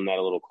following that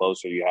a little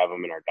closer. You have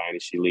him in our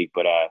dynasty league,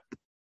 but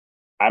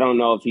I don't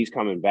know if he's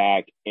coming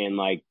back. And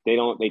like they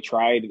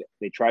tried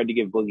to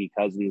give Boogie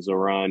Cousins a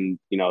run,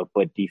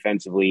 but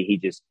defensively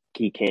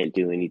he can't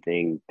do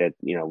anything that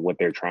what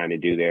they're trying to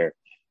do there.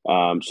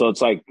 So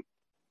it's like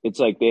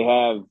they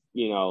have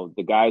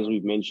the guys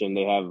we've mentioned.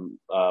 They have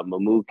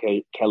Mamu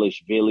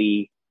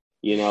Kelishvili,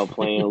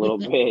 playing a little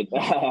bit.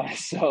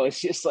 So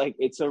it's just like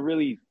it's a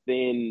really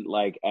thin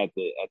like at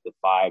the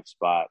 5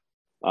 spot.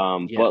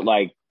 But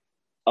like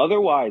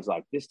otherwise,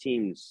 like this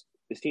team's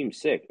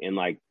sick, and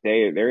like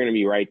they're going to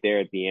be right there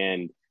at the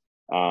end.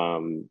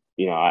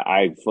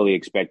 I fully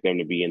expect them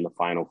to be in the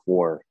Final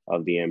Four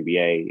of the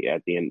NBA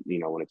at the end.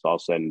 When it's all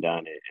said and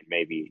done, and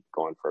maybe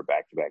going for a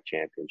back-to-back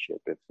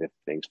championship if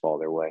things fall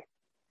their way.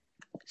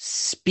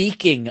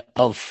 Speaking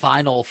of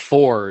Final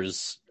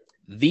Fours,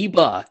 the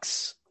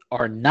Bucks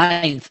are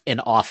 9th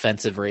in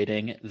offensive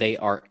rating. They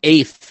are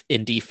 8th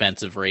in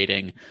defensive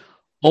rating.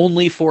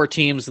 Only 4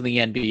 teams in the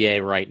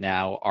NBA right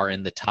now are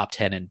in the top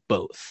 10 in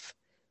both.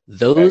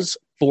 Those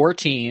 4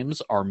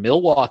 teams are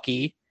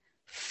Milwaukee,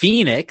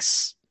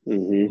 Phoenix,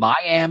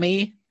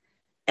 Miami,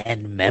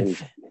 and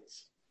Memphis.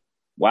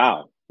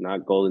 Wow.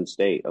 Not Golden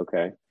State.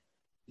 Okay.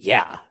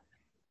 Yeah.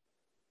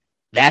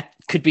 That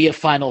could be a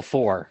Final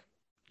Four.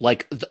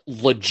 Like,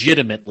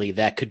 legitimately,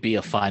 that could be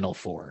a Final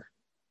Four.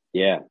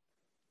 Yeah.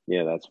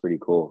 Yeah, that's pretty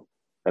cool.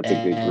 That's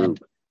a good group.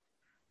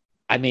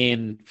 I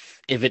mean,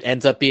 if it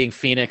ends up being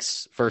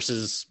Phoenix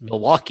versus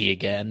Milwaukee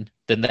again,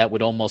 then that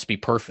would almost be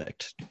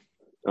perfect.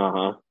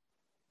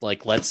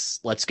 Like, let's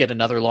get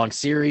another long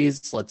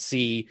series. Let's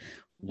see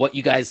what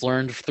you guys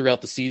learned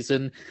throughout the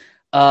season.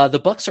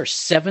 The Bucks are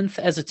 7th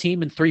as a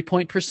team in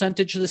 3-point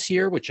percentage this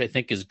year, which I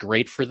think is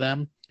great for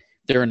them.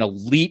 They're an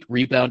elite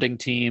rebounding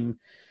team,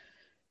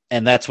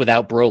 and that's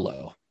without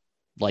Brolo.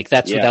 Like,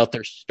 that's without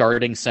their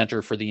starting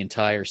center for the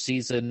entire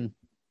season.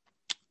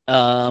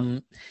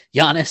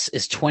 Giannis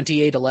is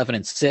 28, 11,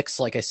 and 6.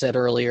 Like I said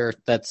earlier,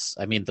 those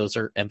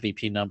are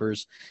MVP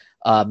numbers.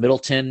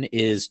 Middleton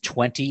is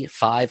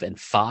 25 and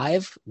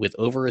 5 with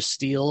over a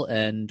steal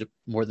and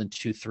more than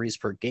 2 threes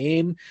per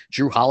game.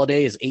 Drew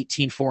Holiday is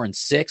 18, 4, and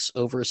 6,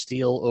 over a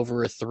steal,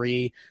 over a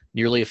 3,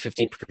 nearly a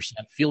 50%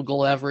 field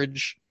goal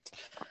average.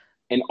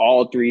 And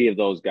all 3 of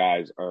those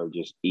guys are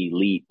just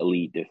elite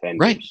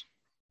defenders.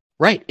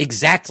 Right,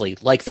 exactly.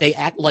 Like, they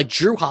act like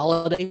Drew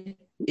Holiday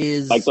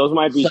is like, those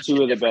might be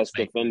 2 of the best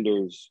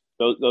defenders.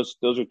 Those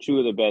are 2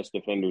 of the best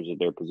defenders at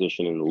their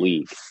position in the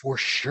league, for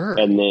sure.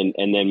 And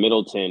then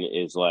Middleton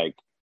is like,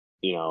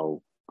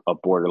 a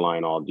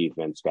borderline all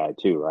defense guy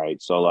too,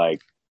 right? So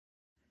like,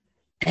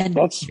 and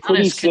that's Giannis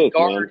pretty sick,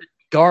 man.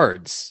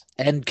 Guards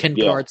and can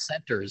guard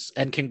centers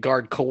and can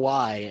guard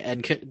Kawhi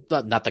and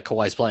not that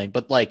Kawhi's playing,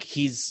 but like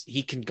he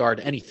can guard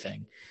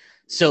anything.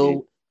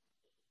 So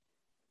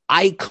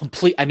I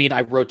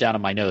wrote down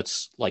in my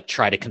notes, like,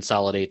 try to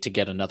consolidate to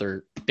get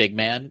another big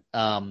man,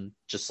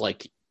 just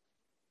like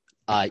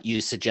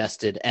you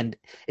suggested. And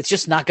it's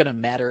just not going to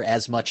matter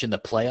as much in the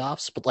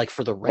playoffs, but like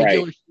for the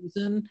regular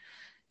season,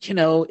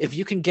 if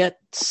you can get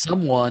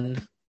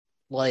someone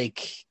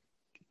like,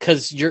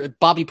 because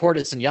Bobby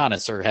Portis and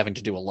Giannis are having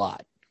to do a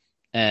lot.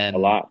 And a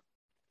lot.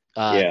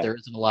 There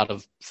isn't a lot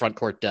of front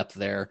court depth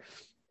there.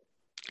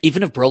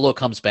 Even if Brolo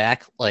comes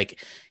back,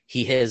 like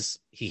he has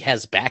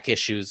back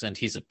issues and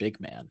he's a big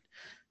man,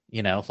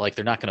 like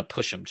they're not going to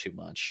push him too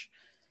much.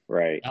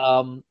 Right.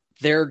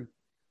 Their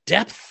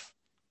depth,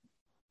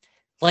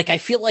 like I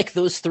feel like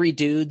those three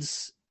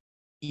dudes,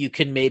 you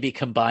can maybe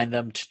combine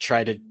them to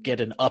try to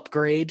get an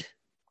upgrade.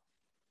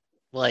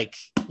 Like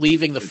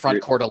leaving the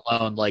front court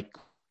alone, like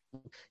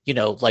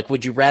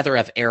would you rather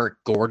have Eric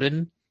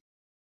Gordon?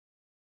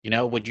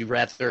 Would you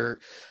rather,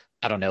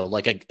 I don't know,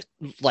 like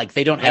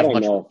they don't have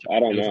much. I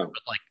don't know.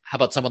 But like, how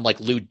about someone like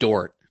Lou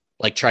Dort?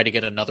 Like try to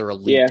get another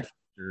elite.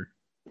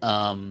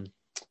 Yeah.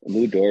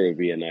 Lou Dort would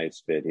be a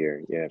nice fit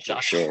here. Yeah.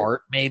 Josh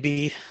Hart,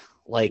 maybe.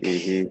 Like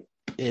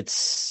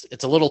it's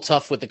a little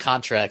tough with the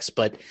contracts,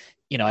 but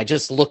I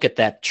just look at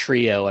that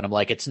trio and I'm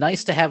like, it's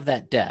nice to have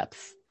that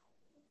depth.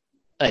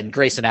 And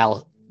Grayson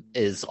Allen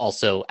is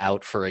also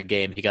out for a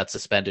game. He got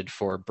suspended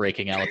for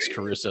breaking Alex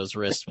Caruso's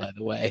wrist, by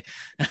the way.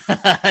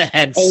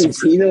 And is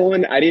he the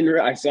one?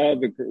 I saw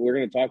we're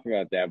going to talk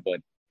about that, but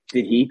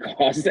did he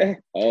cause that?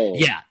 Oh,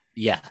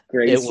 yeah.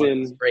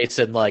 Grayson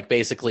like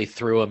basically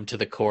threw him to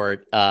the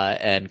court,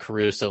 and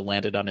Caruso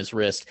landed on his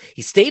wrist.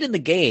 He stayed in the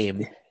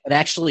game and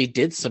actually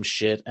did some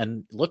shit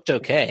and looked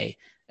okay.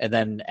 And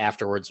then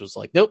afterwards was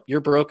like, nope, you're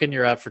broken.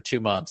 You're out for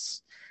 2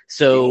 months.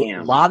 So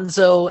Damn.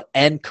 Lonzo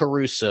and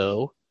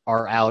Caruso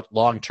are out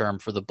long-term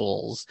for the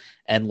Bulls,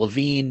 and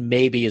Levine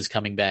maybe is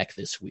coming back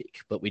this week,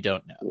 but we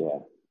don't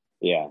know.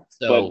 Yeah.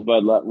 So,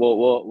 but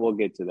we'll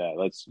get to that.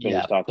 Let's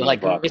finish talking.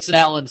 Like Grayson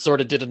Allen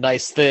sort of did a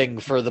nice thing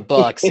for the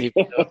Bucks,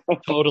 even though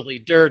it's totally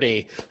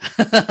dirty.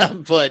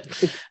 But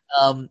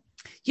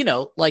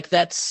like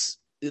that's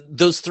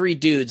those three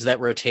dudes, that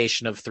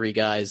rotation of three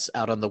guys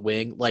out on the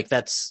wing. Like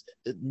that's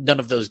none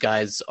of those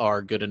guys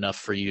are good enough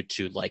for you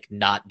to like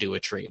not do a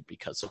trade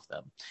because of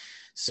them.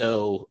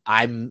 So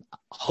I'm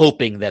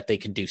hoping that they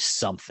can do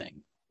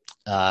something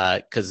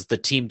because the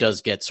team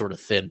does get sort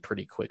of thin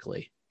pretty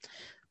quickly.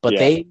 But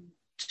they,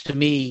 to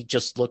me,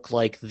 just look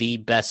like the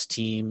best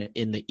team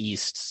in the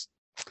East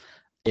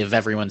if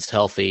everyone's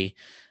healthy.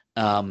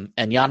 And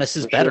Giannis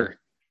is better.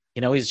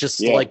 He's just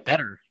like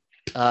better.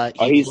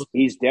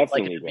 He's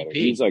definitely better.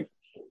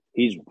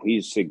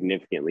 He's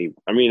significantly.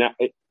 I mean,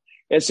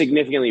 as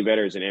significantly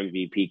better as an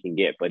MVP can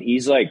get. But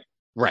he's like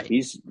right.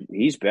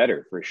 He's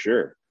better for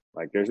sure.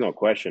 Like, there's no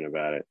question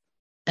about it.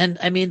 And,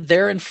 I mean,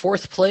 they're in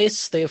 4th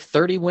place. They have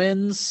 30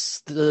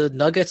 wins. The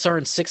Nuggets are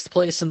in 6th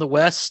place in the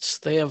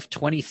West. They have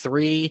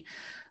 23.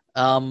 It's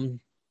not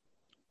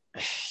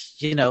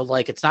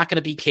going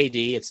to be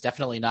KD. It's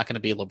definitely not going to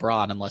be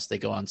LeBron unless they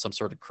go on some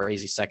sort of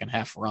crazy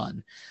second-half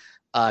run.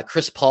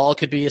 Chris Paul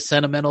could be a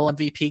sentimental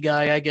MVP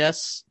guy, I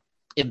guess.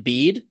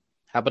 Embiid.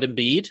 How about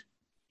Embiid?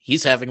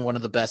 He's having one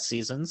of the best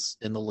seasons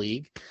in the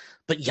league.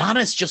 But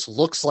Giannis just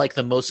looks like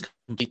the most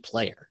complete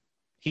player.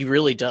 He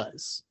really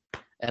does.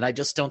 And I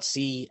just don't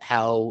see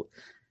how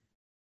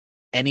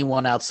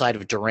anyone outside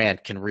of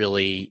Durant can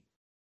really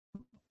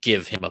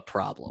give him a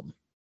problem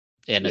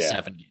in a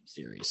 7-game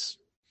series.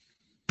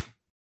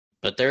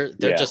 But they're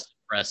just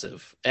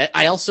impressive.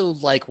 I also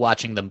like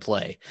watching them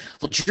play.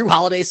 Drew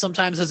Holiday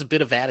sometimes has a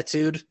bit of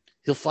attitude.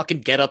 He'll fucking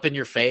get up in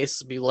your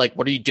face and be like,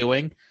 "What are you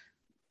doing?"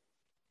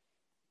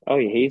 Oh,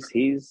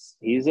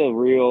 he's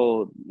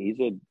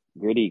a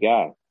gritty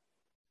guy.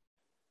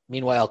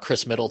 Meanwhile,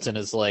 Chris Middleton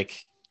is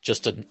like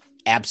just an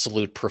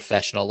absolute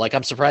professional. Like,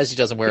 I'm surprised he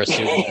doesn't wear a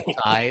suit and a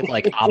tie,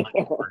 like, on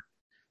the court.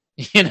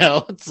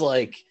 It's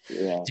like,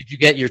 did you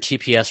get your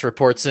TPS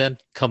reports in?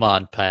 Come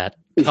on, Pat.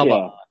 Come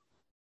on.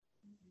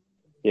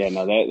 Yeah,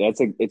 no, it's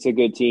a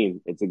good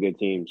team. It's a good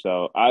team.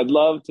 So I'd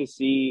love to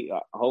see,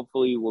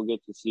 hopefully we'll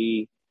get to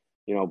see,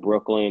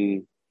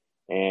 Brooklyn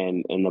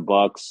and the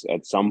Bucks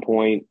at some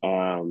point,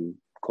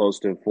 close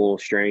to full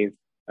strength.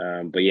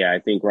 But yeah, I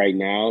think right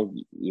now,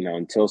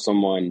 until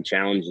someone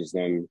challenges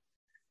them,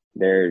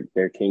 they're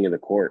king of the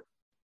court.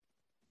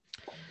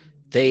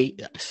 Their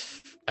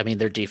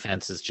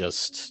defense is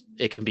just,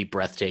 it can be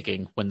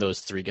breathtaking when those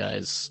three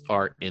guys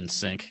are in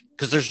sync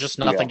because there's just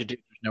nothing to do.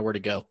 There's nowhere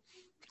to go.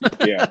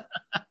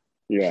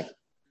 Yeah.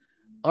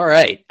 All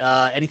right.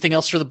 Anything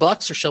else for the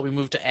Bucks, or shall we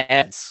move to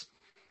ads?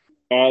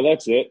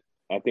 That's it.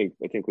 I think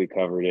we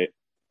covered it.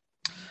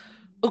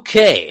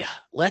 Okay,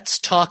 let's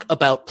talk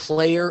about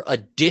player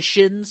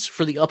additions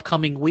for the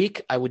upcoming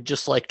week. I would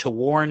just like to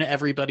warn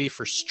everybody,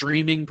 for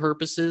streaming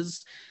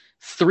purposes,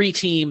 3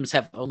 teams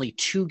have only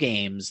 2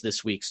 games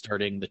this week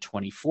starting the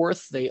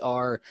 24th. They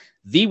are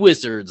the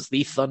Wizards,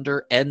 the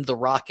Thunder, and the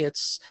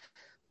Rockets.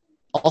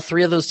 All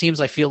 3 of those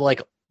teams I feel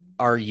like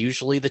are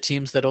usually the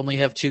teams that only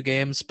have 2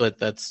 games, but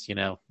that's,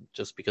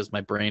 just because my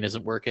brain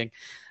isn't working.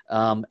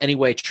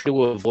 Anyway, try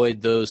to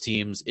avoid those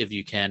teams if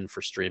you can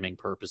for streaming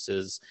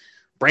purposes.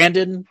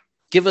 Brandon,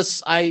 give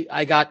us,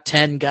 I got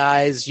 10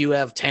 guys, you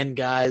have 10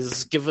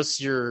 guys. Give us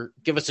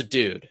a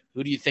dude.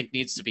 Who do you think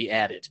needs to be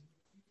added?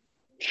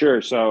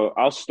 Sure. So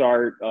I'll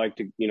start. I like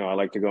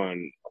to go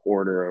in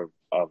order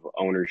of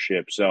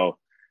ownership. So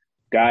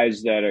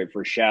guys that are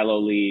for shallow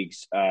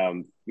leagues,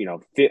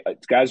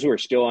 guys who are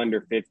still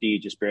under 50,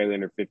 just barely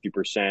under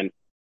 50%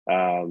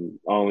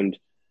 owned.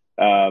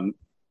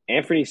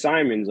 Anthony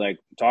Simons, like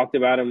talked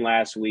about him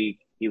last week.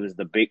 He was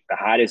the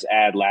hottest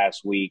ad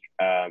last week.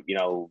 I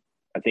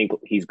think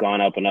he's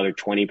gone up another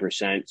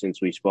 20%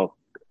 since we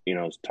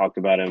talked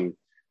about him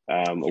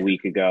a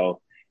week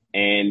ago.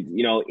 And,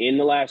 in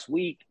the last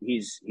week,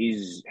 he's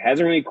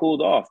hasn't really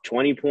cooled off.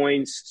 20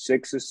 points,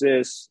 6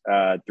 assists,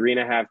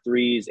 3.5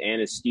 threes,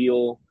 and a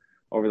steal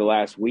over the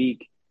last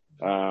week.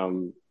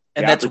 And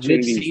that's with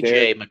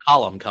CJ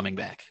McCollum coming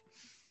back.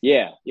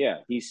 Yeah.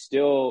 He's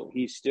still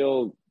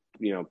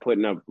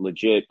putting up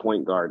legit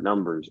point guard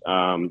numbers.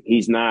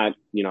 He's not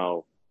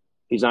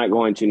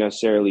going to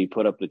necessarily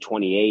put up the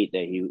 28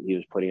 that he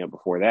was putting up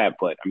before that.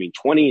 But,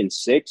 20 and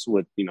 6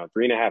 with,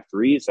 3.5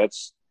 threes,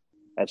 that's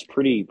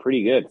pretty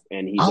good.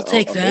 And I'll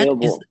take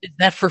available. That. Is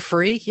that for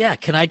free? Yeah.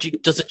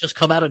 Does it just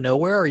come out of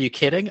nowhere? Are you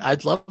kidding?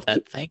 I'd love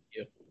that. Thank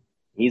you.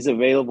 He's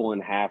available in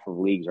half of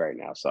leagues right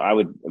now. So I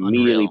would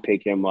immediately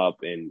pick him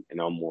up in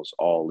almost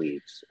all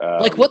leagues.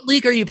 What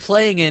league are you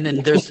playing in?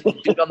 And there's a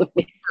dude on the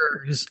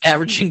paper who's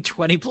averaging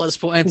 20 plus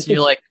points. And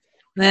you're like,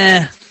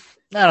 nah,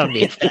 I don't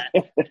need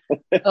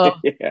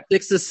that.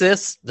 6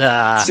 assists.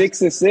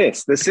 6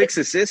 assists. The 6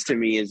 assists to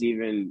me is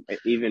even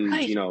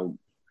right.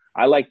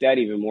 I like that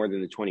even more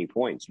than the 20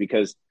 points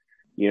because,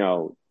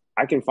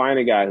 I can find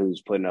a guy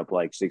who's putting up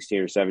like 16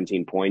 or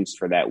 17 points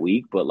for that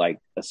week, but like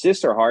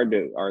assists are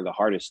the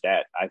hardest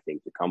stat, I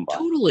think, to come by.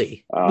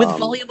 Totally. With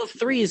volume of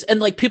threes.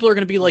 And like people are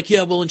going to be like,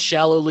 yeah, well, in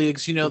shallow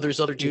leagues, there's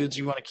other dudes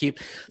you want to keep.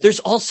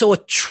 There's also a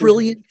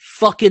trillion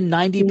fucking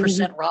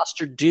 90%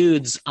 rostered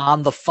dudes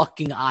on the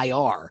fucking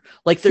IR.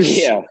 Like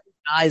there's so many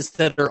guys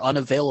that are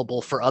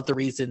unavailable for other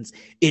reasons.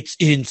 It's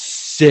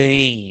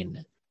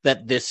insane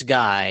that this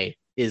guy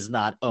is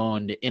not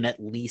owned in at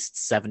least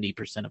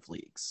 70% of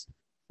leagues.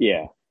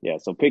 Yeah.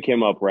 So pick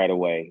him up right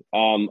away.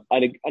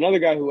 Another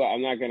guy who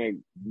I'm not going to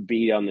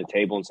beat on the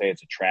table and say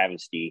it's a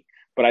travesty,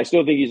 but I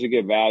still think he's a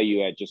good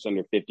value at just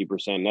under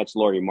 50%. That's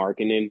Lauri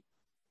Markkanen.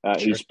 Sure.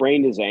 He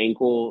sprained his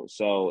ankle,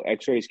 so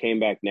X-rays came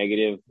back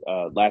negative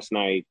last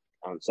night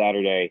on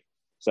Saturday.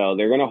 So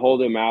they're going to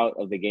hold him out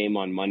of the game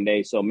on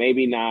Monday. So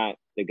maybe not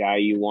the guy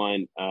you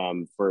want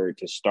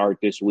to start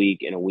this week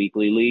in a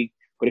weekly league.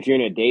 But if you're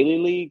in a daily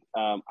league,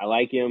 I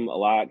like him a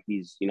lot.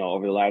 He's,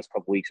 over the last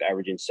couple weeks,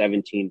 averaging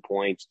 17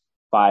 points,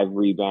 5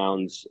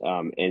 rebounds,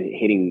 and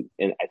hitting.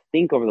 And I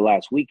think over the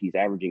last week, he's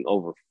averaging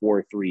over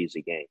 4 threes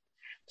a game.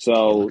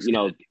 So,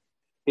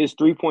 his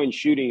 3-point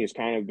shooting has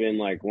kind of been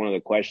like one of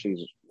the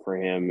questions for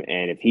him.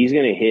 And if he's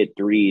going to hit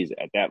threes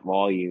at that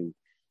volume,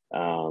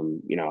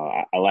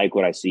 I like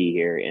what I see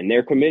here. And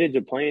they're committed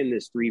to playing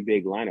this 3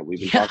 big lineup. We've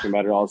been talking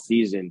about it all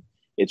season.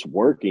 It's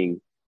working.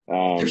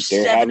 They're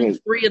 7-3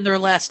 in their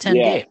last 10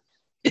 games.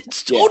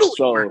 It's totally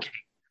working.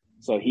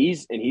 So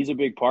he's a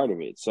big part of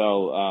it.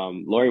 So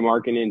Lauri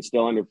Markkanen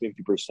still under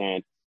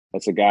 50%.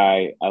 That's a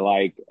guy I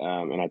like,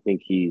 and I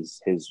think his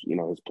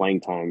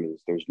playing time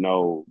is there's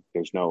no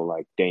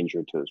like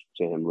danger to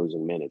him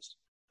losing minutes.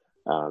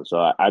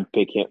 So I'd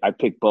pick him. I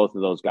pick both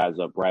of those guys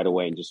up right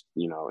away, and just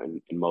in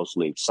most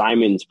leagues.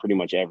 Simon's pretty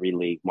much every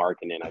league.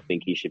 Markkanen, I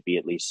think he should be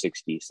at least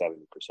 60-70%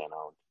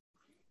 owned.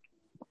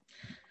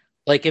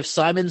 Like if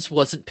Simons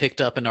wasn't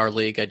picked up in our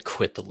league, I'd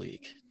quit the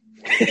league.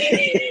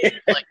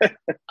 Like,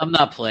 I'm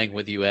not playing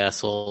with you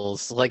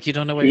assholes. Like you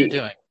don't know what you're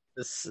doing.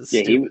 This is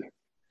stupid.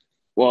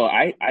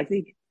 I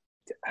think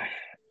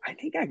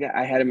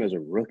I had him as a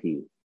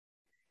rookie,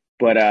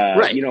 but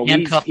right.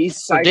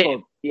 He's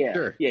cycled.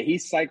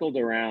 He's cycled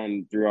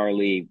around through our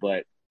league,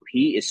 but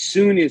as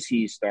soon as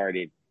he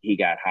started, he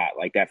got hot.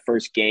 Like that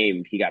first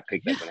game, he got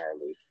picked up in our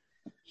league.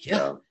 Yeah.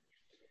 So.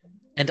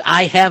 And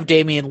I have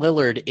Damian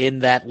Lillard in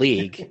that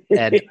league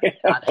and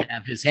not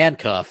have his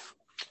handcuff.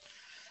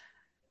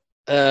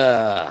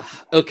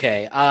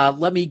 Okay.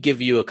 Let me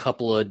give you a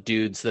couple of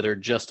dudes that are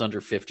just under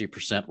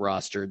 50%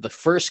 rostered. The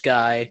first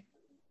guy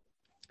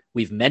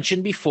we've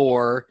mentioned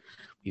before,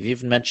 we've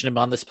even mentioned him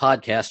on this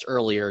podcast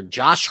earlier,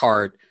 Josh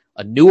Hart,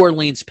 a New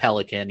Orleans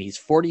Pelican. He's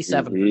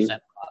 47%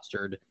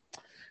 rostered.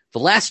 The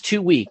last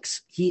 2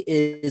 weeks, he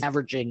is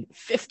averaging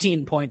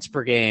 15 points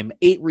per game,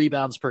 8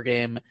 rebounds per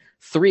game,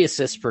 3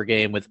 assists per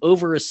game, with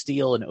over a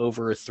steal and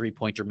over a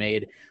 3-pointer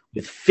made,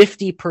 with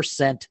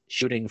 50%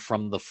 shooting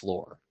from the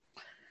floor.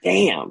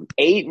 Damn,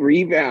 8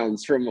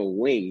 rebounds from a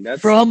wing.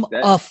 That's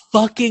a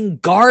fucking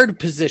guard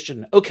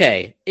position.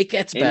 Okay, it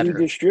gets better. And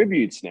he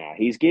distributes now.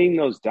 He's getting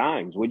those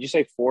dimes. Would you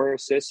say 4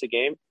 assists a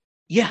game?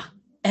 Yeah,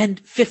 and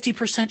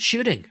 50%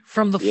 shooting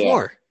from the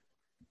floor.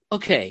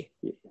 Okay.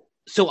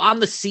 So on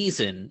the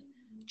season,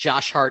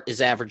 Josh Hart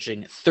is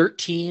averaging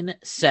 13,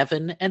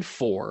 7, and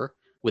 4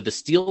 with a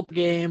steal per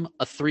game,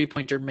 a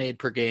 3-pointer made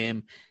per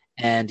game,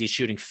 and he's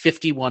shooting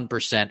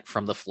 51%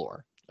 from the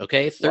floor.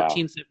 Okay,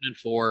 13, 7, and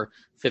 4,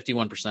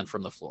 51%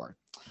 from the floor.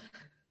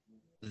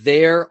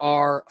 There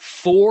are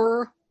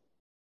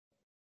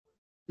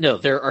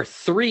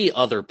 3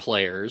 other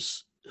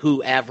players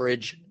who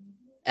average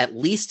at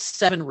least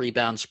 7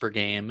 rebounds per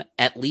game,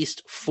 at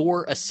least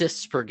 4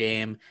 assists per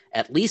game,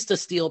 at least a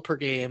steal per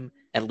game,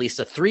 at least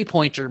a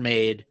 3-pointer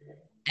made,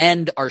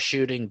 and are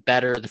shooting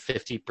better than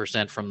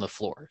 50% from the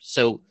floor.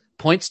 So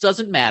points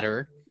doesn't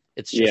matter.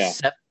 It's just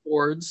 7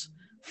 boards,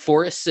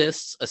 4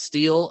 assists, a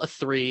steal, a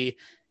 3,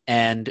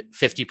 and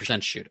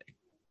 50% shooting.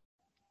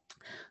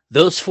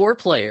 Those 4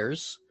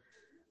 players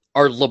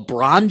are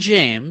LeBron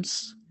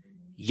James,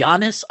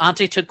 Giannis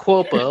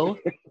Antetokounmpo,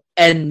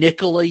 and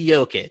Nikola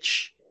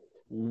Jokic,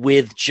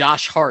 with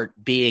Josh Hart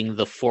being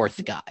the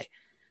 4th guy.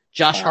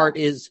 Josh Hart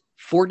is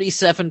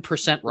 47%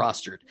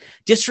 rostered.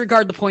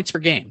 Disregard the points per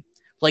game.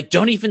 Like,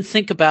 don't even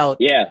think about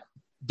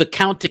the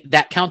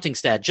counting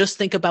stat. Just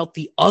think about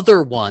the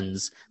other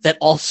ones that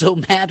also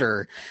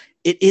matter.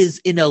 It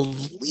is an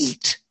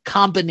elite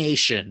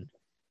combination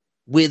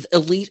with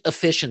elite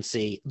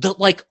efficiency.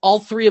 All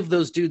 3 of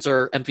those dudes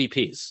are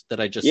MVPs that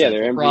I just said.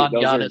 They're LeBron,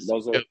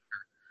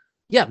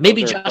 Giannis,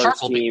 maybe Josh Hart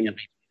will be MVP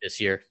this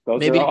year.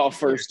 Those are all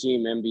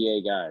first-team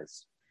NBA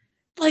guys.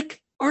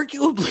 Like,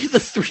 arguably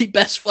the 3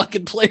 best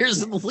fucking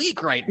players in the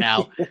league right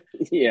now.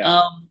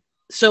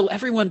 So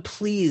everyone,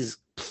 please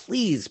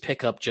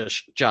pick up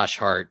Josh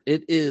Hart.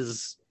 It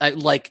is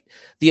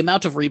the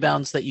amount of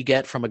rebounds that you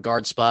get from a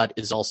guard spot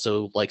is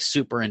also like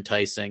super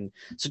enticing.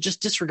 So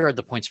just disregard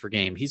the points per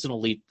game. He's an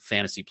elite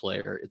fantasy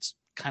player. It's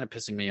kind of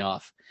pissing me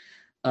off.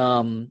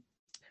 Okay,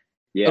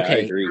 I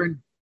agree.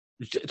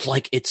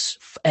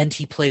 And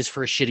he plays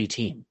for a shitty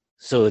team,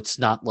 so it's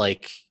not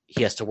like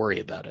he has to worry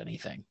about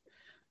anything.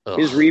 Ugh.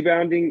 His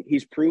rebounding,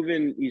 he's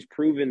proven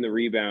the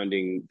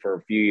rebounding for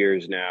a few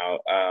years now.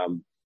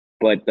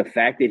 But the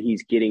fact that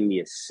he's getting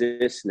the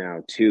assists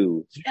now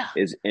too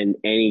and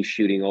he's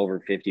shooting over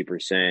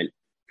 50%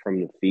 from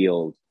the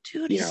field.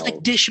 Dude, he's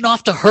like dishing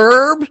off to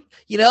Herb,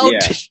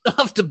 dishing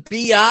off to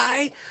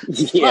B.I.,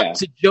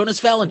 to Jonas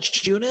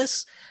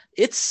Valanciunas.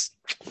 It's,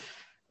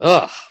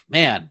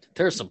 man,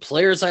 there's some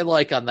players I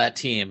like on that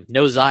team.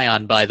 No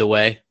Zion, by the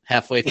way.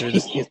 Halfway through the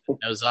season,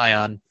 no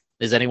Zion.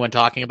 Is anyone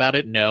talking about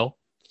it? No.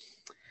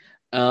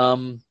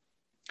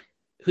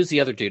 Who's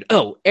the other dude?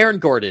 Oh, Aaron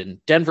Gordon,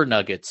 Denver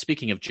Nuggets.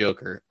 Speaking of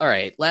Joker. All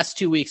right, last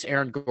 2 weeks,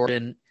 Aaron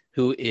Gordon,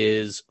 who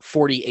is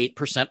 48%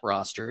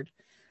 rostered,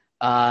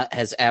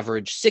 has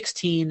averaged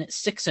 16,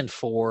 6, and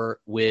 4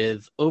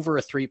 with over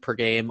a 3 per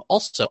game,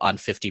 also on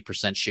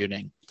 50%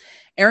 shooting.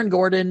 Aaron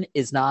Gordon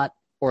is not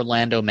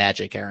Orlando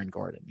Magic Aaron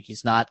Gordon.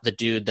 He's not the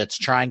dude that's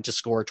trying to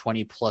score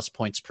 20-plus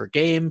points per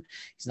game.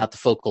 He's not the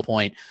focal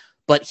point.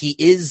 But he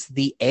is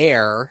the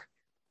heir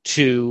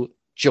to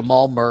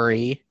Jamal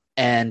Murray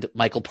and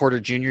Michael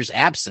Porter Jr.'s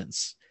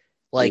absence.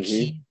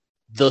 He's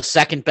the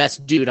second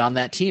best dude on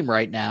that team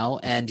right now,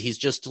 and he's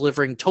just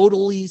delivering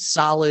totally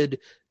solid,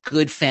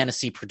 good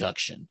fantasy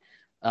production.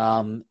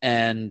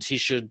 And he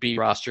should be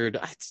rostered,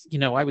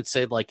 I would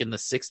say in the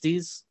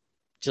 60s,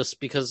 just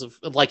because of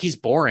he's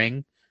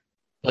boring,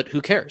 but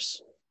who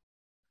cares?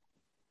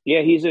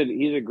 Yeah, he's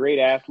a great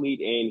athlete,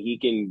 and he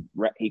can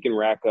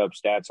rack up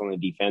stats on the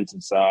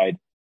defensive side,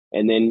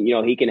 and then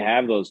he can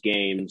have those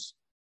games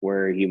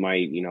where he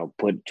might,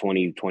 put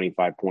 20,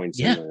 25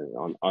 points in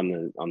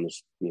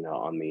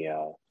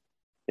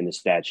the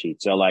stat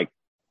sheet. So I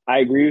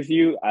agree with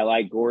you. I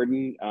like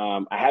Gordon.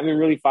 I haven't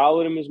really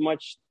followed him as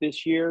much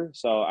this year,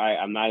 so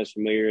I'm not as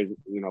familiar,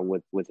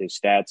 with his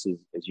stats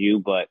as you.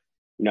 But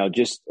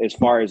just as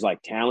far as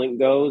talent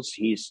goes,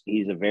 he's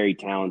a very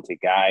talented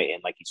guy,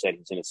 and like you said,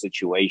 he's in a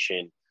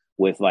situation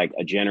with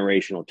a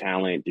generational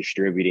talent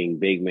distributing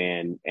big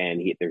man,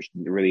 and there's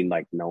really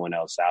no one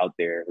else out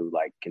there who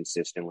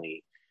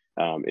consistently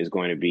is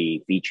going to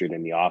be featured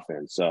in the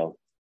offense. So,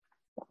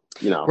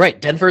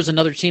 right. Denver's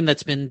another team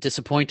that's been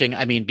disappointing.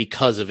 I mean,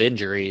 because of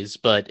injuries,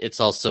 but it's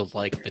also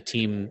the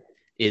team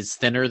is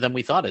thinner than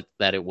we thought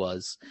that it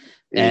was.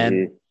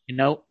 And,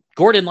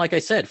 Gordon, like I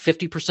said,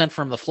 50%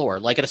 from the floor.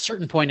 At a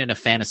certain point in a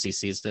fantasy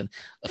season,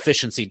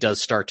 efficiency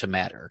does start to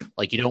matter.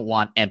 You don't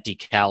want empty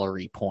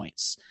calorie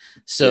points.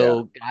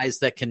 So guys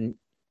that can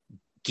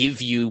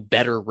give you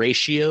better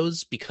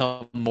ratios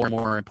become more and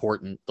more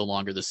important the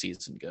longer the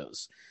season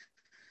goes.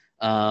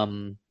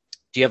 Do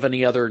you have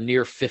any other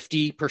near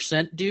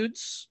 50%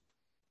 dudes?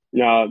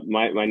 No,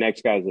 my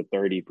next guy's a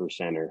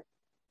 30%er.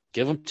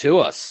 Give them to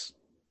us.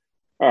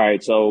 All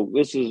right. So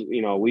this is,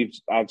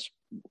 I've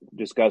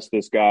discussed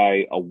this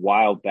guy a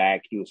while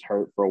back. He was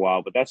hurt for a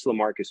while, but that's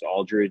LaMarcus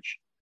Aldridge.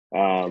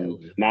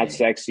 Not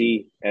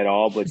sexy at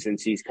all, but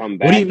since he's come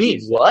back. What do you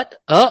mean? What?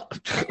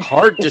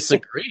 Hard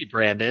disagree,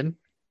 Brandon.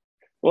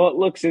 Well,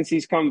 look, since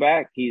he's come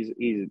back, he's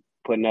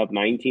putting up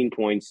 19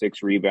 points,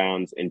 6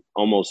 rebounds, and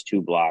almost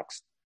 2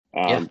 blocks.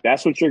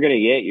 That's what you're going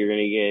to get. You're going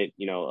to get,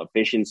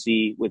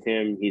 efficiency with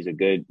him. He's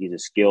a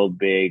skilled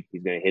big.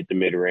 He's going to hit the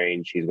mid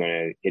range. He's going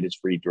to hit his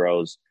free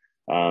throws.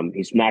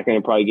 He's not going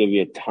to probably give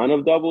you a ton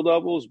of double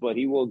doubles, but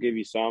he will give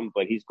you some.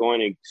 But he's going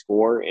to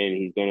score, and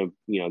he's going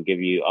to, give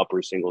you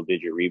upper single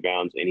digit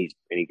rebounds, and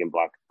he can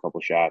block a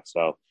couple shots.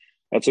 So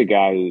that's a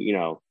guy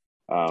who,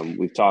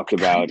 we've talked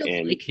about.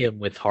 And like him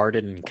with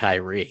Harden and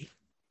Kyrie.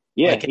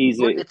 Yeah,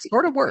 it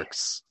sort of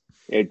works.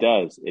 It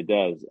does.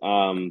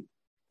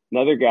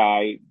 Another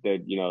guy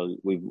that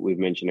we've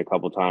mentioned a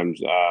couple times,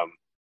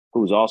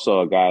 who's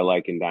also a guy I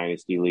like in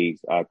dynasty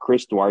leagues,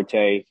 Chris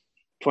Duarte,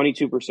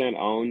 22%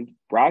 owned.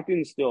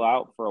 Brogdon's still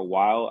out for a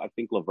while. I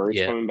think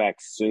LeVert's coming back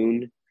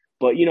soon.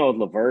 But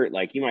LeVert,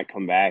 like, he might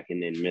come back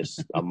and then miss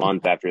a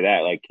month after that.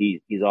 Like,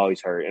 he's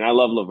always hurt. And I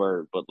love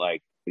LeVert, but,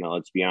 like,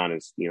 let's be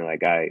honest, that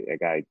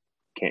guy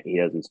he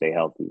doesn't stay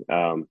healthy.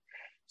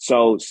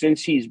 So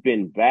since he's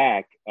been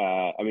back,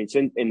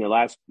 since in the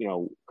last,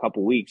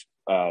 couple weeks,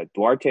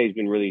 Duarte's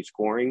been really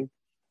scoring.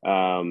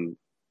 20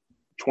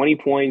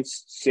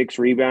 points, 6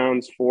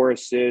 rebounds, 4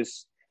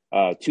 assists,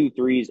 2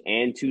 threes,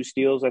 and 2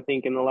 steals, I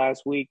think, in the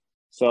last week.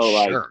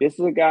 So, this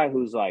is a guy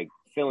who's, like,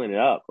 filling it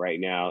up right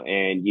now,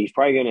 and you're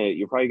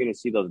probably gonna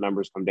see those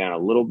numbers come down a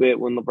little bit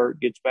when LeVert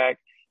gets back.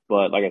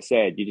 But like I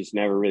said, you just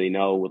never really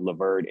know with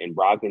LeVert, and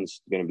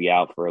Brogdon's going to be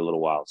out for a little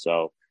while.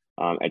 So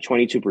at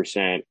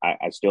 22%,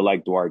 I still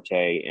like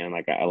Duarte, and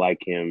I like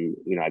him.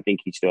 I think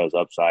he still has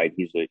upside.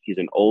 He's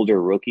an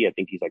older rookie. I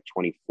think he's like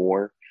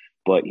 24,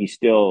 but he's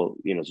still,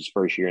 it's his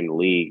first year in the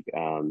league.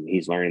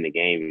 He's learning the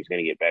game. He's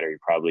going to get better. He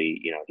probably,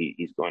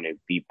 he's going to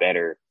be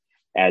better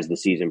as the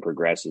season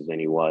progresses than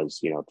he was,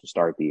 to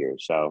start the year.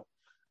 So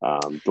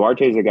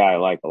Duarte's a guy I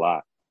like a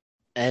lot.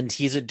 And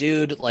he's a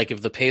dude, like,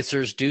 if the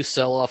Pacers do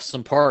sell off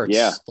some parts,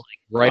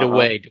 like,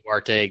 away,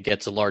 Duarte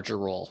gets a larger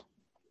role.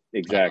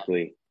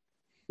 Exactly.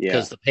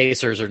 Because the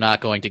Pacers are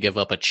not going to give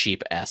up a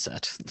cheap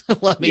asset.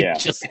 Let me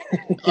just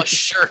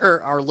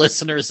assure our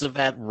listeners of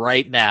that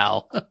right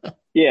now.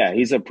 Yeah,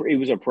 he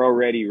was a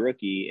pro-ready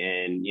rookie,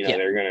 and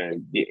they're gonna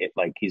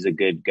he's a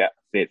good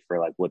fit for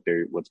like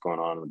what's going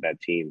on with that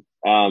team.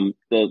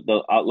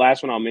 The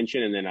last one I'll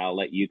mention, and then I'll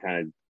let you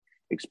kind of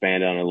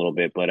expand on it a little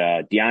bit. But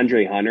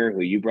DeAndre Hunter,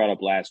 who you brought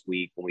up last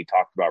week when we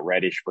talked about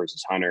Reddish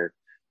versus Hunter,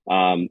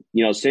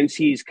 since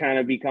he's kind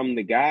of become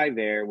the guy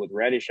there with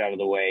Reddish out of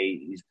the way,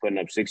 he's putting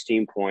up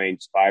 16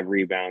 points, 5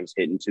 rebounds,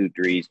 hitting 2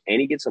 threes, and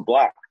he gets a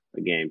block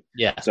a game.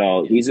 Yeah.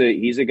 So he's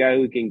a guy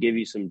who can give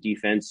you some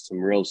defense,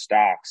 some real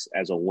stocks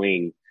as a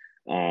wing.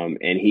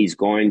 And he's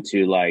going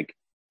to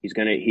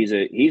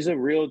he's a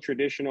real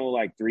traditional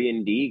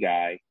 3-and-D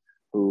guy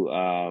who,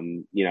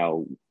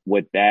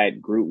 with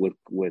that group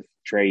with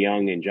Trae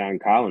Young and John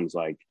Collins,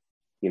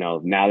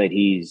 now that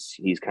he's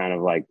kind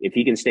of if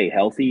he can stay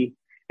healthy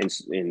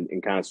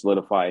and kind of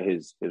solidify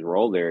his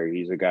role there,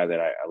 he's a guy that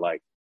I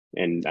like,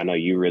 and I know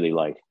you really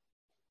like.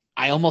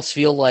 I almost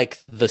feel like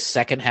the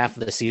second half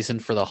of the season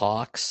for the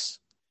Hawks,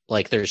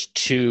 there's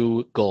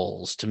 2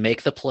 goals: to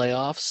make the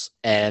playoffs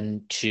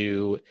and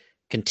to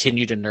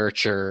continue to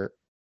nurture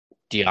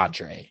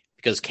DeAndre,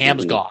 because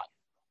Cam's gone.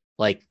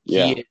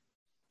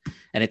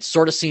 And it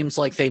sort of seems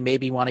like they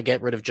maybe want to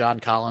get rid of John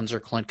Collins or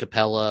Clint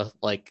Capella.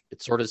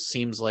 It sort of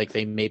seems like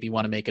they maybe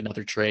want to make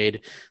another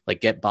trade,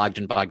 get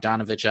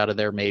Bogdanovich out of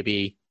there,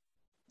 maybe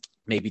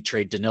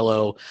trade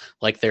Danilo.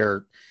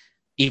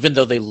 Even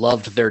though they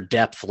loved their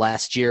depth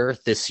last year,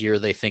 this year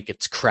they think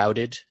it's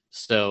crowded.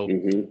 So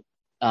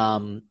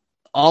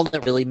all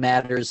that really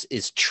matters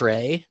is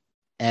Trae.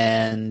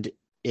 And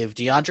if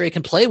DeAndre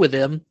can play with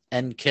him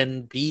and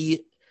can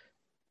be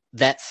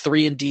that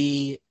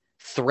 3-and-D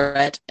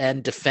threat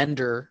and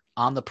defender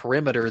on the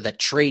perimeter that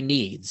Trae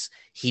needs,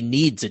 he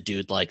needs a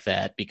dude like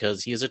that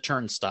because he is a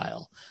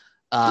turnstile.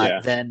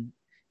 Then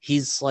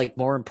he's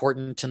more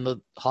important to the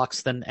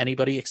Hawks than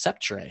anybody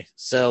except Trae.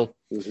 So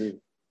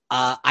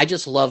I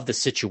just love the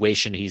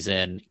situation he's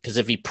in, because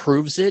if he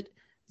proves it,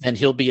 then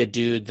he'll be a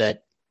dude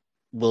that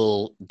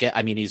will get,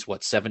 he's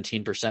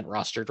 17%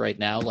 rostered right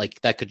now.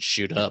 That could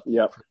shoot up pretty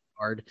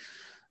hard.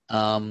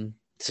 So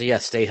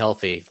stay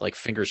healthy.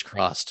 Fingers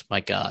crossed. My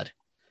God.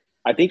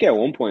 I think at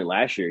one point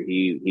last year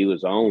he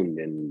was owned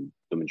in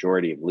the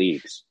majority of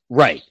leagues.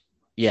 Right.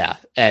 Yeah.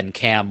 And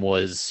Cam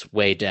was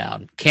way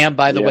down. Cam,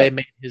 by the way,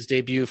 made his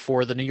debut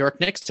for the New York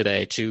Knicks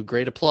today to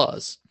great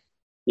applause.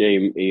 Yeah,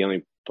 he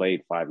only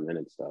played 5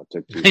 minutes though.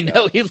 Took 2 I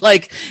know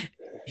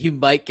he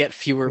might get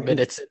fewer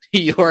minutes in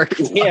New York.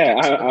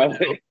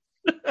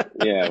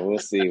 Yeah, we'll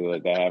see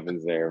what that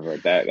happens there.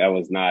 But that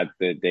was not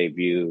the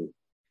debut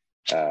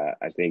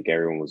I think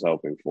everyone was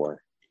hoping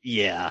for.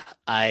 Yeah,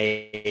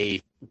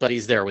 but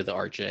he's there with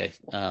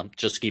RJ.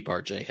 Just keep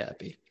RJ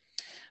happy.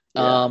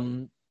 Yeah.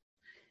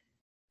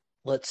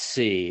 Let's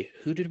see.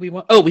 Who did we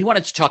want? Oh, we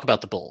wanted to talk about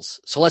the Bulls.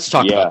 So let's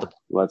talk about the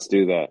Bulls. Let's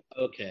do that.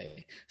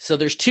 Okay. So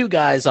there's 2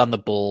 guys on the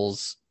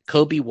Bulls,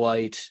 Kobe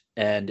White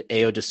and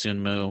Ayo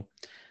Dosunmu,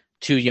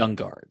 2 young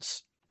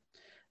guards.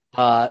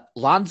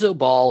 Lonzo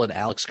Ball and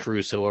Alex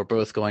Caruso are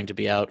both going to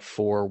be out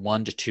for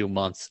 1 to 2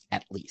 months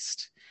at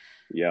least.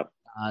 Yep.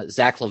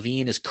 Zach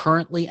LaVine is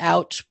currently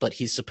out, but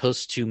he's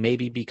supposed to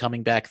maybe be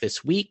coming back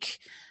this week.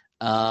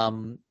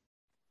 But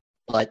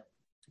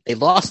they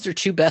lost their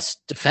 2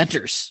 best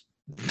defenders.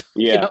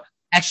 Yeah.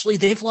 Actually,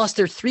 they've lost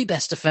their 3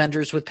 best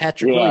defenders with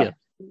Patrick Williams.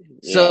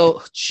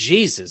 So,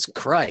 Jesus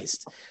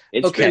Christ.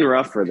 It's been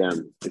rough for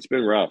them. It's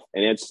been rough.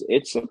 And it's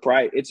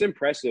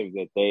impressive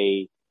that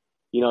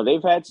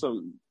they've had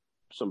some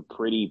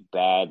pretty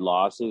bad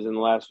losses in the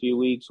last few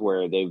weeks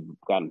where they've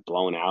gotten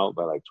blown out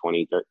by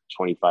 20,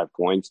 25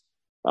 points.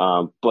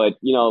 But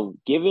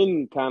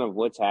given kind of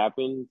what's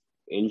happened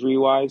injury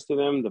wise to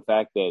them, the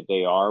fact that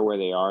they are where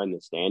they are in the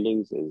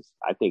standings is,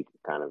 I think,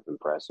 kind of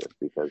impressive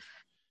because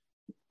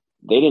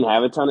they didn't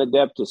have a ton of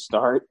depth to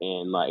start,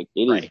 and like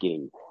it is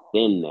getting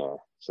thin there.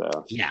 So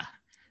yeah,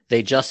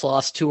 they just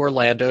lost to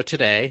Orlando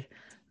today.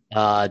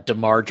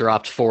 DeMar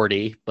dropped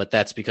 40, but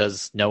that's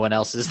because no one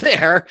else is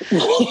there.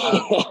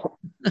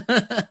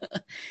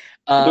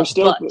 They're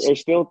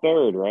still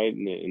third, right,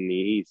 in the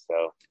East.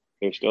 So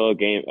they're still a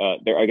game.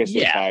 They're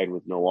tied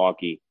with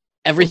Milwaukee.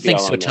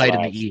 Everything's so tight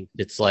in the East.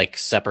 It's like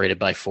separated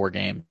by 4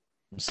 games.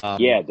 That's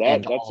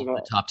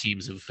the top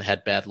teams have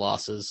had bad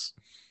losses.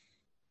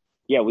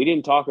 Yeah, we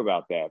didn't talk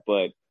about that,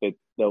 but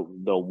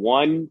the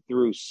 1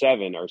 through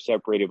 7 are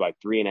separated by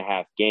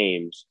 3.5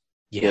 games.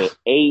 Yeah.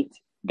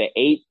 The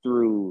 8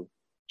 through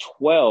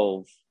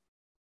 12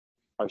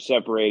 are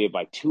separated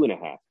by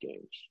 2.5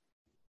 games.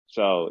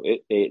 So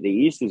the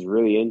East is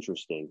really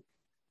interesting.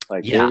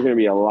 There's going to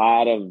be a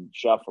lot of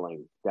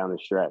shuffling down the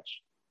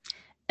stretch.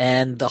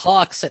 And the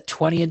Hawks at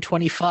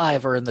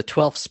 20-25 are in the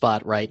 12th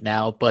spot right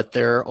now, but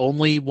they're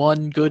only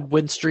one good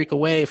win streak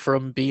away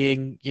from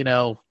being,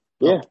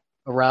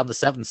 around the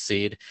 7th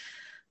seed.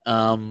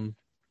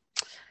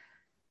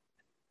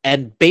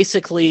 And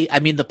basically, I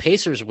mean, the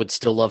Pacers would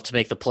still love to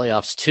make the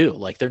playoffs too.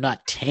 Like, they're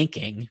not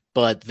tanking,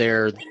 but they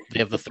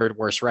have the 3rd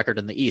worst record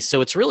in the East. So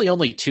it's really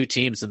only 2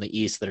 teams in the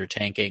East that are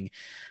tanking.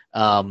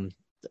 And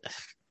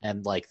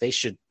like, they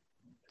should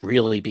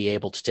really be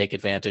able to take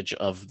advantage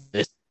of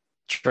this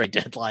trade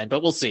deadline,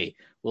 but we'll see.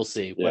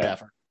 Yeah.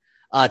 Whatever.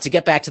 To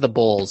get back to the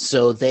Bulls,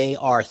 so they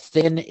are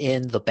thin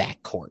in the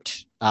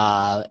backcourt.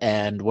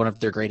 And one of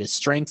their greatest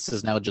strengths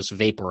is now just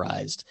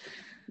vaporized.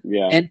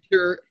 Yeah.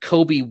 Enter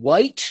Kobe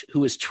White,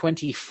 who is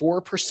 24%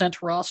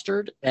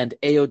 rostered, and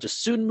Ayo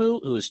Dosunmu,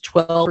 who is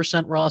 12%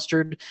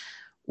 rostered.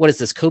 What is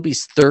this,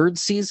 Kobe's 3rd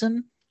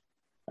season?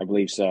 I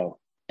believe so.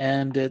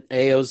 And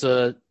Ayo's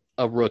a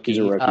rookie. He's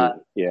a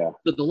rookie, yeah.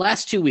 But the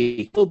last 2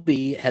 weeks,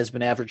 Kobe has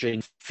been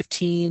averaging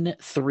 15,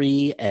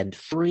 3, and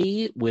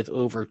 3 with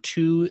over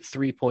 2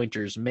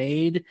 3-pointers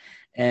made.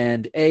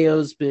 And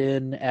Ayo's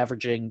been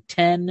averaging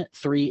 10,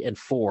 3, and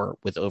 4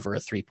 with over a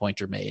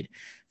 3-pointer made.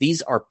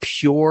 These are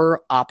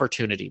pure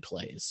opportunity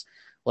plays.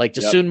 Like,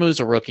 Dosunmu's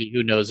a rookie.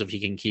 Who knows if he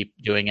can keep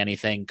doing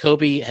anything?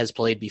 Kobe has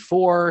played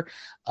before.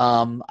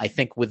 I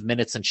think with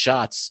minutes and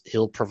shots,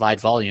 he'll provide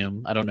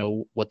volume. I don't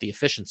know what the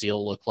efficiency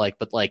will look like,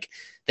 but like,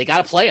 they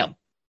got to play him.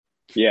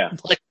 Yeah.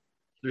 Like,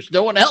 there's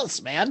no one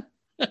else, man.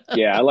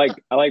 Yeah, I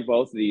like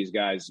both of these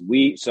guys.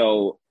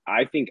 So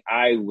I think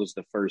I was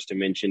the first to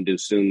mention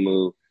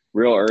Dosunmu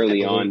real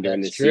early on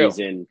during the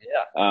season.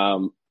 Yeah.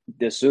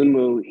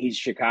 Dosunmu, he's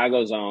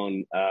Chicago's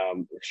own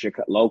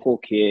local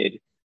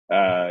kid.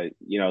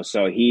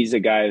 So he's a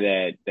guy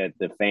that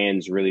the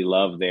fans really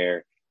love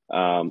there.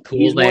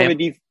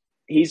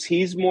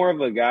 He's more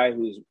of a guy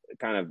who's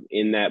kind of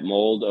in that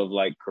mold of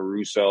like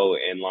Caruso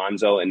and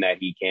Lonzo, in that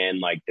he can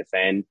like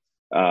defend.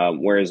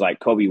 Whereas like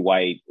Kobe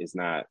White is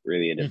not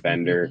really a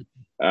defender.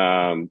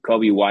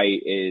 Kobe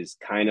White is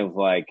kind of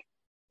like,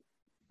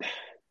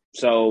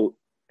 so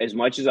as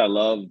much as I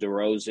love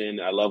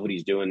DeRozan, I love what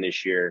he's doing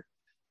this year.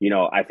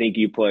 I think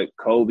you put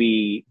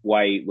Kobe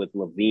White with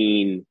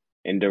LaVine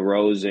and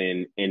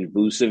DeRozan and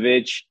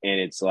Vucevic, and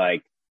it's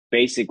like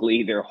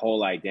basically their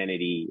whole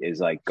identity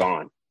is like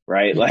gone,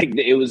 right? Like,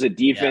 it was a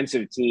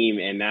defensive team,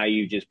 and now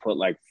you just put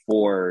like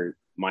 4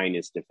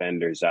 minus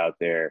defenders out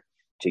there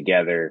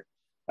together.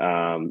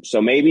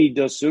 So maybe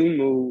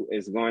Dosunmu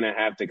is going to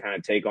have to kind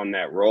of take on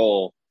that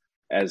role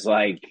as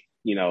like,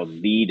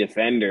 the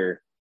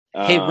defender.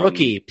 Hey,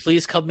 rookie,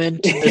 please come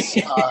into this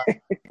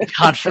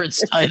conference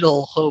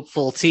title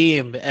hopeful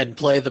team and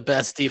play the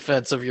best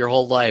defense of your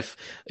whole life.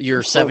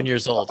 You're 7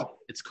 years old.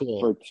 It's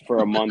cool. For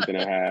a month and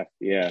a half.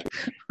 Yeah.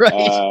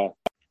 Right.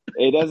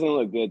 It doesn't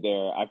look good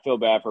there. I feel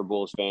bad for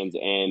Bulls fans.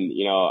 And,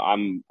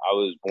 I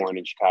was born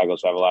in Chicago,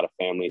 so I have a lot of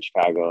family in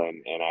Chicago,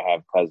 and I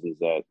have cousins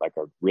that like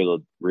are real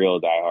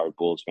diehard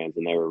Bulls fans,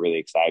 and they were really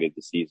excited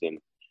this season.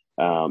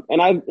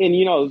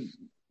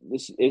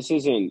 This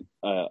isn't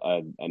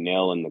a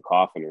nail in the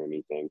coffin or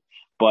anything,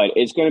 but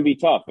it's going to be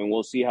tough, and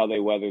we'll see how they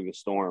weather the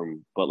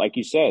storm. But like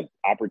you said,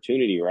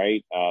 opportunity,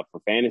 right?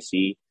 For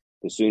fantasy,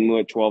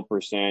 Dosunmu at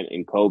 12%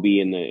 and Kobe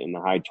in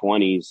the high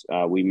 20s.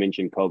 We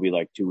mentioned Kobe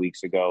like 2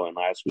 weeks ago and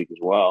last week as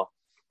well.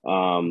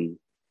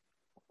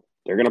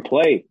 They're going to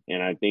play,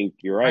 and I think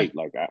you're right.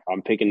 Like,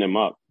 I'm picking them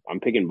up. I'm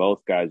picking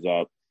both guys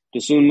up.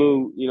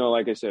 Dosunmu,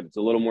 like I said, it's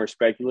a little more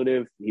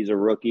speculative. He's a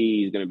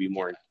rookie. He's going to be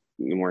more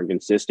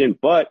inconsistent,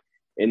 but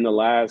in the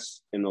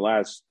last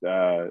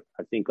I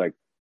think like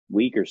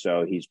week or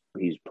so, he's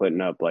putting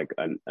up like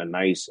a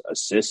nice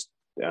assist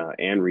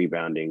and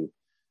rebounding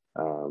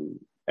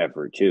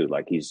effort too.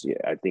 Like,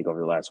 I think over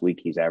the last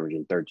week he's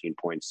averaging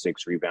 13.6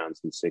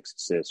 rebounds and 6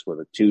 assists with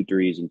 2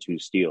 threes and 2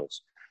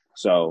 steals.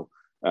 So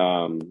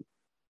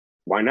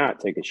why not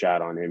take a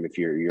shot on him if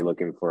you're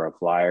looking for a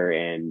flyer?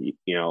 And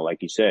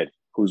like you said,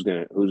 who's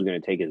gonna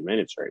take his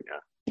minutes right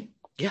now?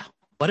 Yeah.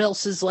 What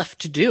else is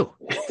left to do?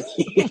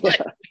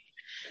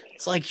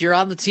 It's like, you're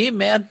on the team,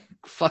 man.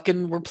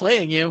 we're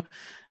playing you.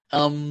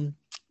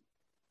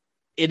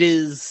 It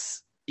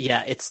is,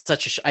 yeah, it's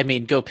such a, I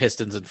mean, go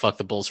Pistons and fuck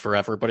the Bulls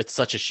forever, but it's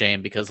such a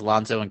shame because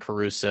Lonzo and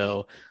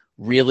Caruso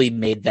really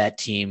made that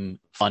team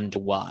fun to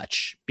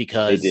watch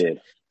because They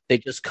did. they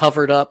just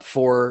covered up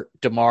for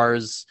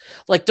DeMar's.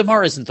 Like,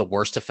 DeMar isn't the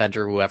worst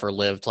defender who ever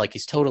lived. Like,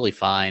 he's totally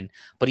fine,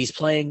 but he's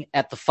playing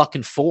at the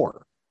fucking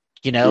 4,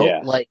 you know?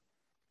 Yeah. Like,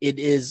 it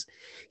is,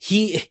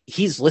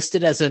 he's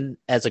listed as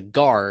a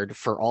guard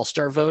for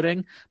All-Star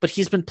voting, but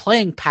he's been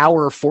playing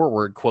power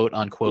forward, quote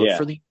unquote,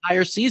 for the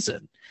entire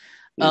season.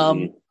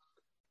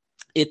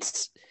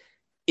 It's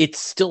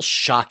still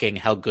shocking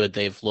how good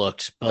they've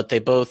looked, but they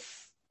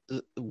both,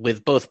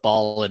 with both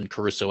Ball and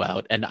Caruso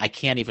out, and I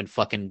can't even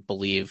fucking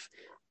believe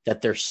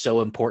that they're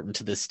so important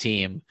to this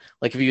team.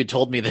 Like, if you had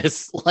told me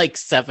this like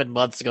 7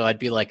 months ago, I'd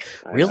be like,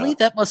 really?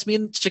 That must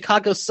mean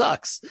Chicago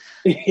sucks.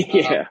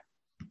 Yeah.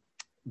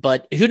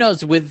 But who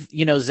knows, with,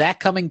 you know, Zach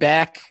coming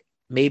back,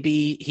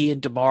 maybe he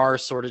and DeMar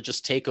sort of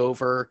just take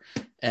over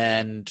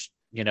and,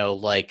 you know,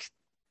 like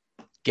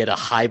get a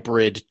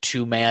hybrid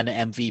 2-man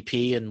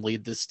MVP and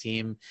lead this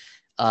team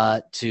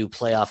to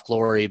playoff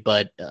glory.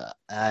 But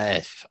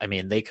I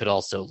mean, they could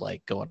also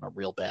like go on a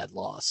real bad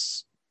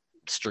loss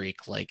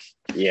streak. Like,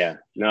 yeah,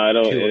 no,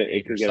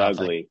 it could get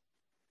ugly.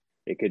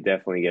 It could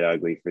definitely get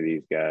ugly for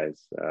these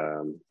guys.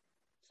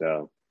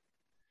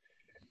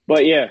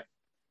 But yeah,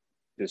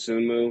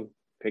 Dosunmu,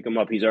 pick him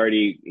up. He's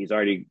already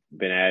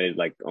been added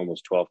like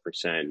almost 12%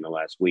 in the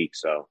last week.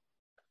 So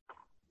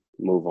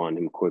move on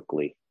him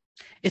quickly.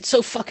 It's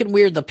so fucking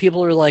weird that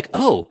people are like,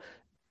 oh,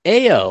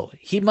 Ayo,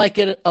 he might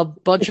get a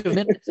bunch of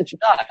minutes and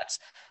shots.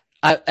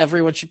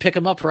 Everyone should pick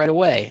him up right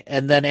away.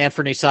 And then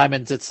Anthony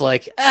Simons, it's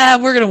like,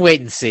 we're going to wait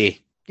and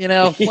see. You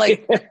know,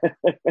 like,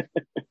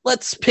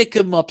 let's pick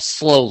him up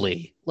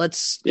slowly.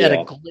 Let's at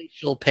a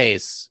glacial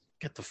pace.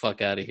 Get the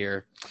fuck out of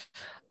here.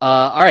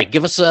 All right,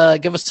 give us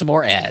some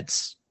more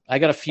ads. I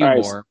got a few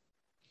more.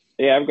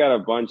 Yeah, I've got a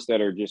bunch that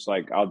are just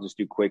like, I'll just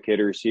do quick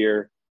hitters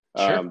here.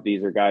 Sure.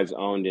 These are guys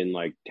owned in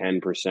like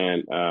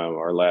 10%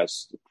 or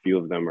less.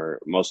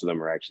 Most of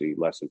them are actually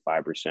less than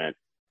 5%.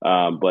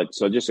 But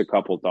so just a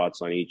couple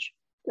thoughts on each.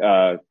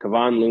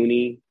 Kevon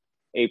Looney,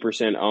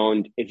 8%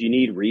 owned. If you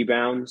need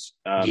rebounds,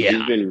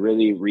 he's been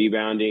really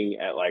rebounding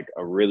at like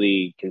a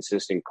really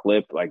consistent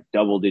clip, like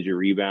double-digit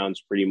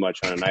rebounds pretty much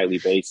on a nightly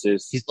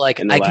basis. He's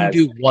like, I can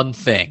do one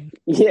thing.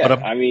 Yeah,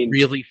 but I mean,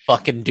 really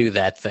fucking do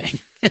that thing.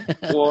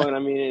 Well, and I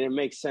mean, it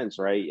makes sense,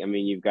 right? I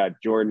mean, you've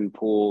got Jordan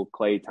Poole,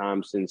 Klay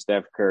Thompson,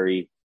 Steph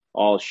Curry,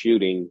 all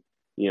shooting.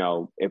 You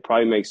know, it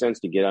probably makes sense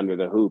to get under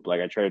the hoop.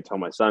 Like I try to tell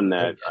my son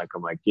that,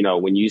 I'm like, you know,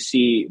 when you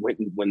see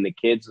when the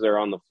kids are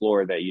on the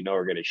floor that you know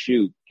are going to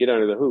shoot, get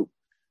under the hoop.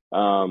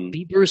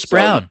 Be Bruce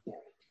Brown.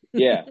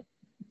 Yeah.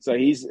 So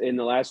he's in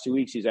the last 2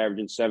 weeks, he's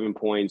averaging 7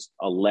 points,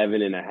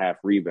 11.5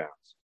 rebounds.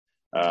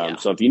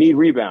 So if you need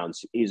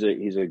rebounds, he's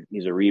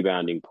a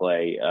rebounding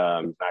play. He's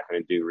not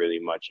going to do really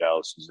much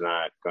else. He's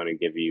not going to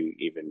give you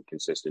even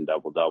consistent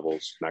double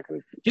doubles. Not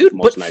going to. Dude,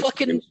 but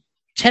fucking games.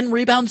 10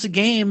 rebounds a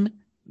game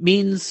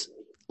means,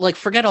 like,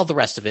 forget all the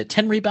rest of it.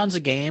 10 rebounds a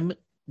game,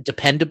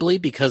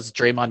 dependably, because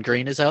Draymond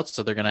Green is out,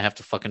 so they're going to have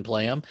to fucking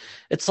play him.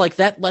 It's like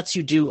that lets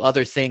you do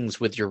other things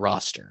with your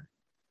roster.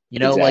 You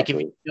know, like if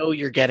you know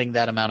you're getting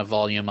that amount of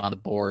volume on the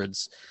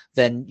boards,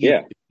 then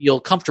you feel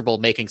comfortable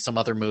making some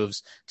other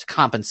moves to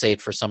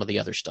compensate for some of the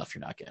other stuff you're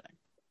not getting.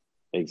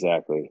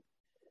 Exactly.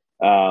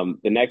 The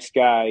next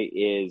guy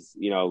is,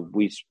 you know,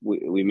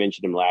 we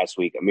mentioned him last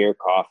week, Amir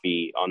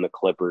Coffey on the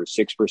Clippers,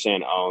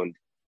 6% owned.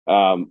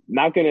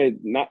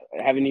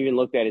 Haven't even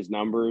looked at his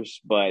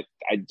numbers, but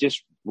I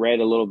just read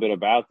a little bit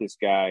about this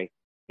guy.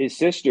 His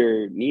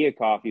sister, Nia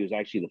Coffey, was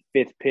actually the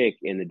 5th pick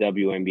in the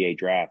WNBA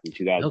draft in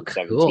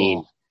 2017. Oh,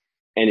 cool.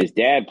 And his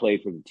dad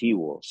played for the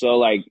T-Wolves. So,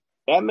 like,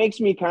 that makes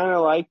me kind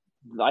of like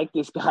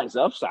this guy's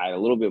upside a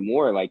little bit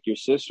more. Like, your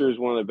sister is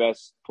one of the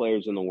best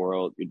players in the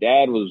world. Your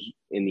dad was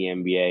in the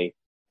NBA.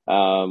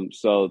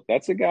 So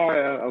that's a guy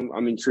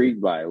I'm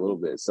intrigued by a little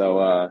bit.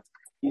 So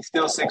he's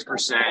still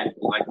 6%.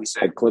 Like we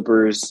said,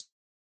 Clippers,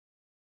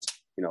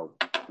 you know,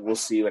 we'll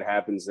see what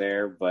happens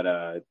there.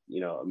 But,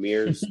 you know,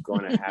 Amir's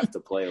going to have to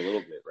play a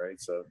little bit,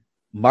 right? So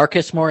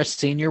Marcus Morris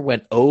Sr.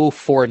 went 0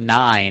 for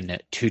 9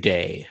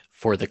 today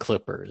for the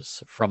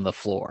Clippers from the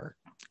floor.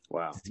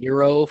 Wow.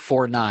 0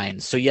 for 9.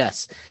 So,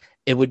 yes,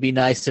 it would be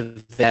nice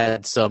if they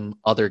had some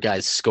other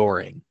guys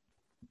scoring.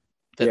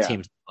 That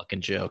team's a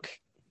fucking joke.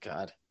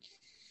 God.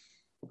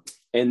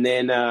 And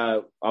then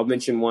I'll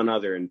mention one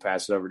other and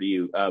pass it over to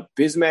you.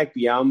 Bismack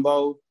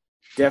Biyombo,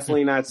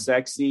 definitely not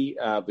sexy,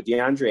 but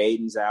DeAndre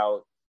Ayton's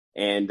out.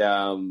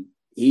 And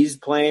he's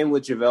playing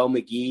with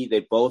JaVale McGee.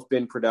 They've both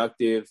been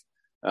productive.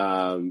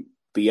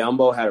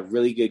 Biyombo had a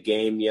really good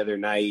game the other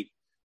night.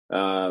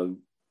 You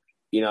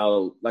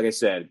know, like I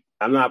said,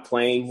 I'm not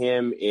playing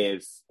him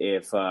if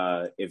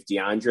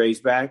DeAndre's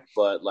back,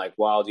 but like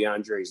while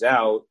DeAndre's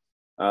out,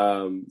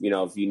 you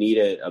know, if you need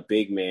a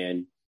big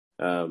man,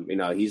 you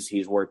know,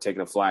 he's worth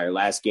taking a flyer.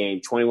 Last game,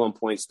 21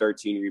 points,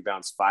 13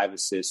 rebounds, 5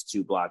 assists,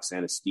 2 blocks,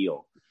 and a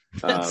steal.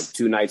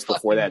 2 nights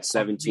before that,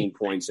 17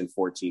 points and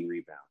 14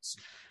 rebounds.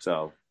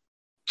 So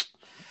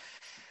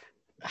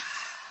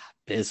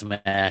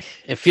Bismack.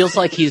 It feels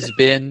like he's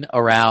been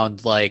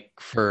around like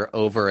for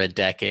over a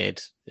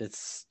decade.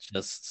 It's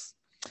just,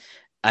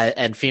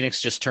 and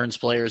Phoenix just turns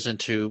players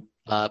into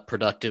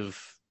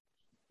productive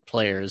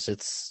players.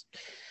 It's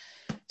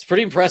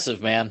pretty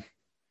impressive, man.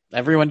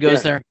 Everyone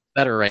goes there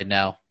better right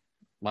now.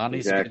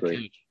 Monty's exactly. a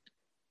good coach.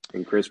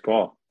 And Chris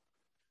Paul.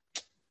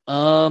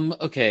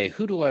 Okay,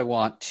 who do I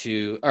want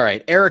to? All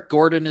right, Eric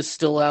Gordon is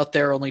still out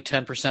there, only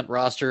 10%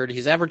 rostered.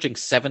 He's averaging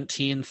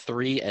 17,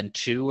 3, and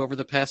 2 over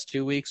the past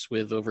 2 weeks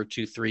with over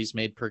 2 threes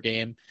made per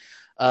game.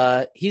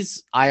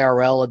 He's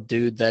IRL, a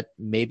dude that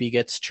maybe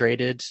gets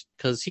traded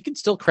because he can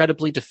still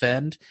credibly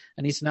defend,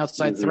 and he's an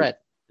outside threat.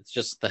 It's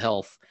just the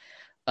health.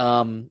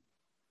 I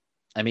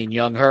mean,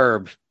 young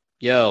Herb,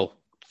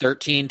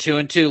 13, 2,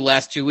 and 2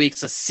 last 2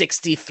 weeks, a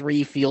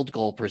 63 field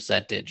goal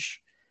percentage.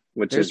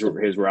 What's his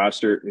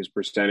roster, his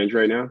percentage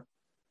right now?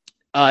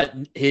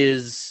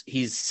 He's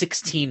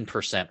 16%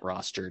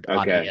 rostered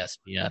on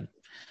ESPN.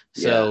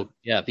 So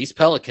these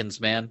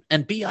Pelicans, man,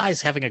 and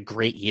BI's having a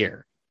great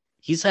year.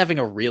 He's having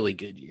a really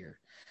good year.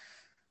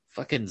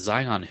 Fucking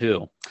Zion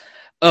who?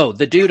 Oh,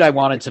 the dude I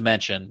wanted to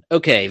mention.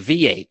 Okay,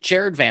 V8,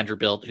 Jared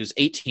Vanderbilt, who's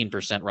 18%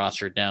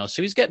 rostered now.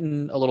 So he's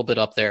getting a little bit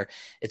up there.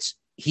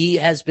 He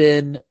has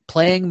been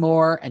playing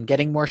more and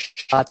getting more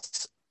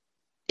shots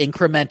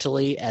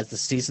incrementally as the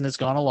season has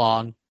gone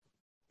along.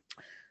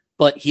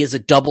 But he is a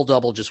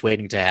double-double just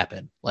waiting to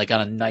happen, like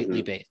on a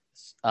nightly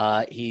basis.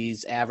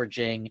 He's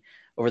averaging,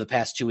 over the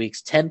past 2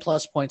 weeks,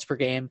 10-plus points per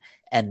game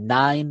and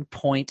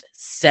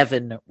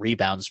 9.7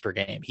 rebounds per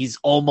game. He's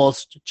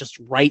almost just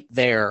right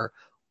there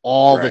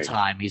all the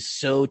time. He's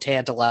so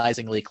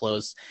tantalizingly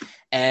close.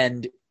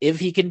 And if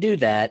he can do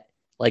that,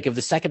 like if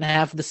the second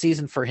half of the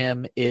season for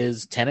him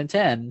is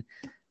 10-10,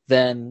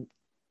 then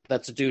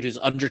that's a dude who's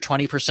under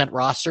 20%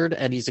 rostered,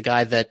 and he's a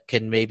guy that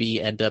can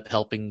maybe end up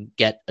helping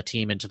get a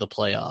team into the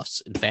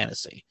playoffs in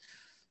fantasy.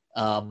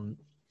 Double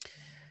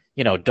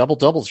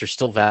doubles are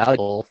still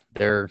valuable.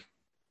 They're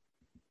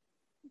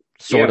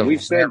sort of.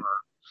 We've said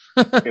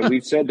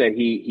that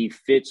he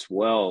fits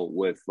well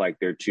with like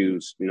their two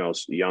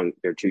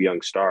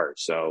young stars.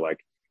 So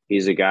like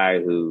he's a guy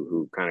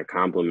who kind of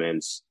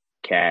complements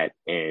Cat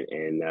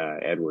and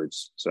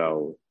Edwards.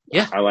 So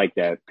I like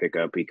that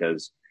pickup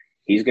because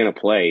he's going to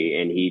play,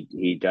 and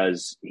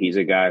he's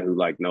a guy who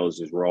like knows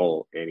his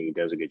role, and he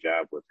does a good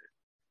job with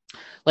it.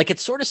 Like it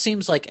sort of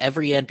seems like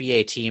every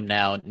NBA team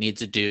now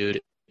needs a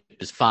dude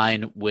who's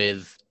fine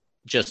with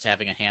just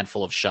having a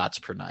handful of shots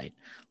per night.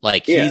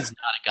 Like he's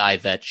not a guy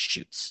that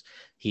shoots.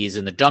 He's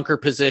in the dunker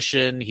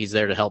position. He's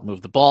there to help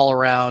move the ball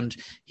around.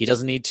 He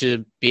doesn't need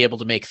to be able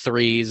to make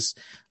threes.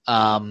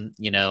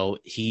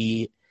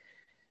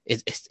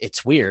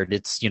 It's weird.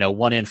 It's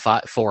 1 in,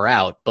 4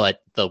 out,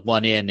 but the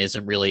 1 in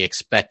isn't really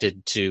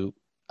expected to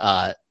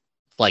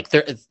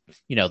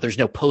there's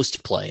no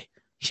post play.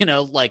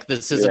 Like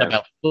this isn't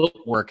about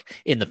footwork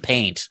in the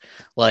paint.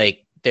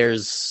 Like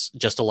there's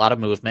just a lot of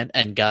movement,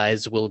 and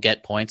guys will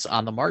get points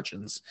on the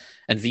margins.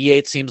 And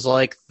V8 seems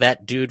like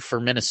that dude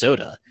for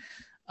Minnesota.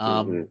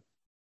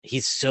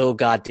 He's so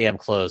goddamn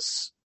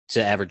close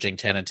to averaging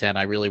 10 and 10.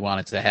 I really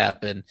want it to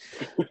happen.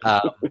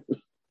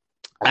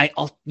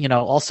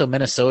 Also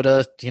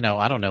Minnesota,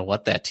 I don't know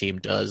what that team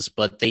does,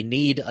 but they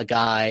need a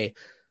guy,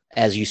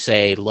 as you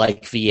say,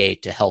 like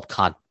V8 to help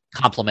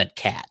complement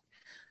Cat,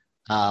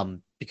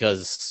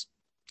 because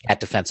Cat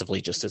defensively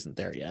just isn't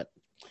there yet.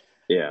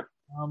 Yeah.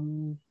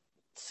 Let's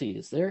see,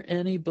 is there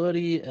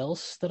anybody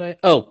else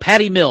that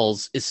Patty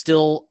Mills is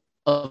still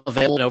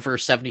available in over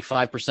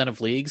 75%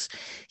 of leagues.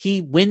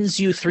 He wins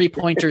you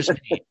 3-pointers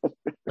paid.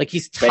 Like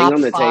he's top Bang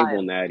on the 5.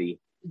 table, Natty.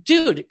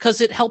 Dude,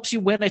 because it helps you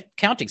win a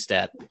counting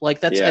stat. Like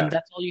that's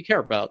all you care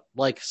about.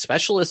 Like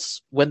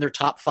specialists, when they're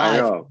top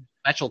 5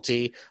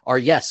 specialty, are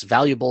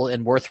valuable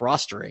and worth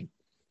rostering.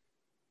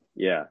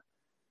 Yeah,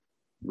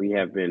 we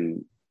have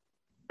been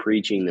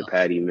preaching the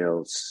Patty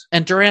Mills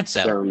and Durant's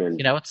sermon.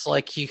 It's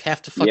like you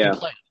have to fucking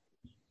play.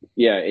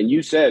 Yeah, and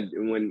you said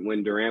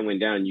when Durant went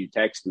down, you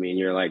texted me and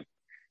you're like,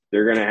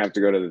 they're gonna have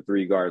to go to the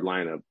 3-guard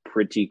lineup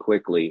pretty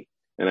quickly.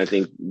 And I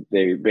think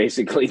they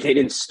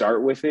didn't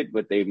start with it,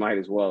 but they might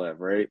as well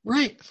have, right?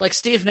 Right. Like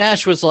Steve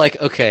Nash was like,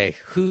 okay,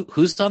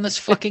 who's on this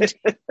fucking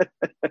team?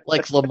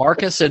 Like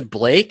LaMarcus and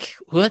Blake?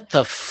 What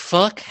the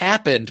fuck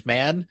happened,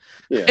 man?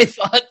 Yeah. I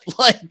thought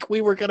like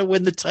we were gonna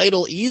win the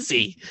title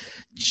easy.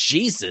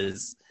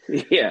 Jesus.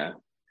 Yeah.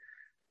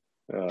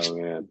 Oh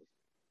man.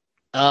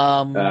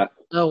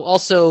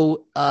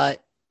 Also,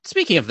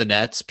 speaking of the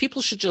Nets,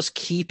 people should just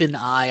keep an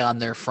eye on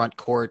their front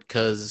court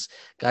because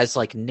guys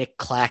like Nick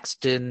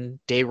Claxton,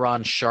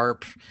 Day'Ron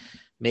Sharpe,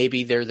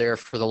 maybe they're there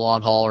for the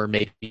long haul or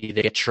maybe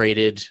they get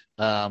traded,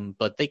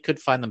 but they could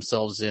find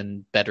themselves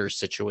in better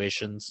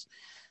situations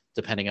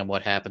depending on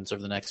what happens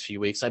over the next few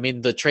weeks. I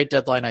mean, the trade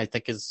deadline, I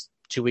think, is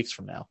 2 weeks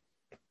from now.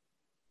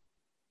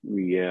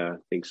 Yeah, I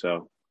think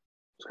so.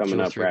 It's coming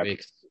 2 or up 3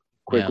 weeks.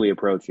 Quickly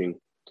approaching.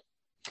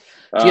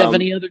 Do you have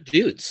any other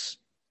dudes?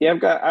 Yeah,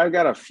 I've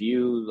got a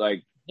few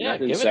like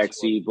nothing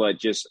sexy, but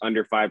just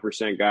under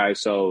 5% guy.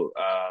 So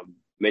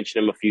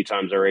mentioned him a few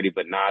times already,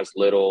 but Nas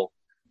Little,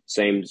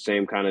 same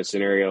kind of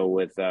scenario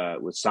with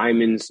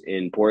Simons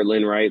in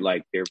Portland, right?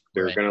 Like they're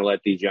Right. going to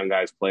let these young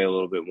guys play a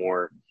little bit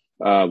more.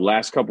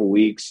 Last couple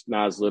weeks,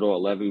 Nas Little,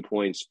 11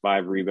 points,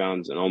 5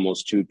 rebounds, and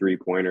almost 2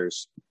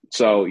 3-pointers.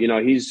 So,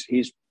 he's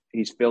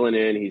filling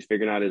in. He's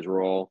figuring out his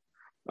role.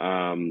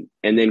 And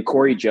then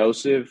Corey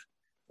Joseph,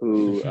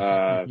 who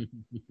the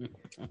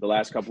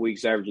last couple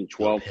weeks averaging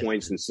 12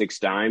 points and 6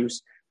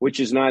 dimes, which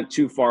is not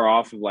too far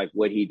off of like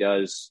what he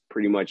does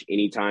pretty much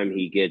anytime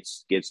he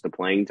gets the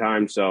playing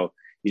time. So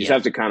you just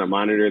have to kind of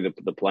monitor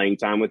the playing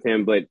time with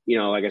him. But,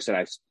 like I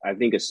said, I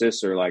think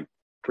assists are like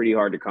pretty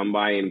hard to come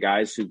by, and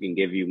guys who can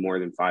give you more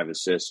than 5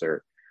 assists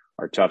are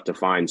tough to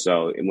find.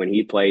 So when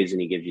he plays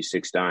and he gives you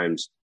 6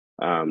 dimes,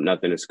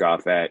 nothing to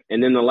scoff at.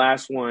 And then the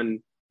last one,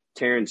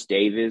 Terrence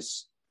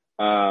Davis,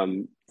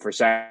 for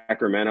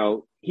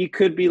Sacramento, he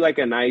could be like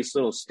a nice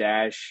little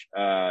stash,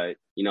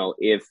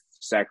 if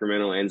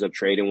Sacramento ends up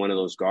trading one of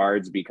those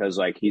guards, because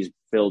like he's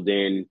filled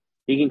in,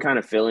 he can kind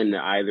of fill into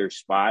either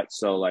spot.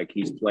 So like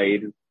he's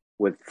played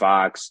with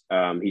Fox,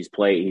 he's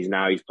playing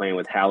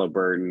with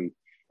Halliburton,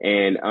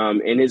 and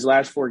in his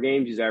last 4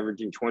 games, he's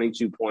averaging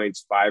 22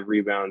 points, 5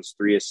 rebounds,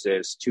 3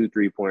 assists, 2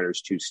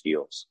 3-pointers, 2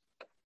 steals.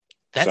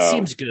 That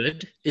seems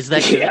good. Is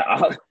that good?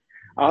 Yeah,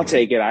 I'll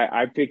take it.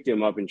 I picked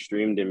him up and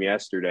streamed him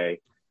yesterday.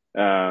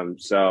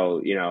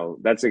 So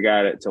that's a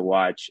guy to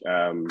watch.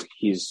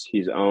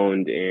 He's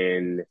owned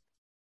in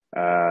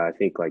I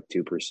think like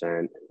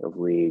 2% of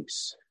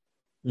leagues.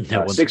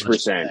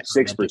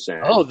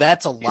 6%. Oh,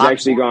 that's a lot. He's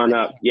actually gone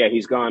up. Yeah,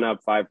 he's gone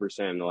up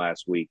 5% in the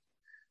last week.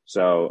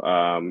 So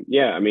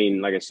I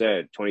mean, like I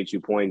said, 22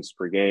 points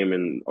per game,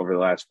 and over the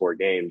last 4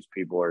 games,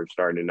 people are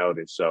starting to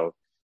notice. So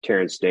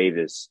Terrence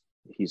Davis,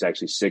 he's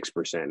actually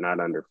 6%, not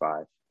under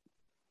 5.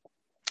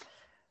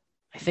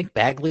 I think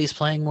Bagley's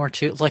playing more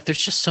too. Like,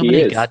 there's just so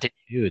many goddamn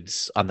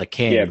dudes on the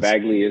Kings. Yeah,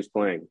 Bagley is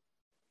playing.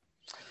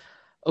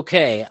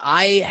 Okay,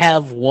 I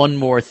have one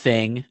more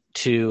thing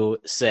to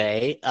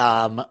say.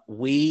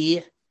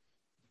 We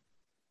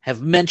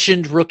have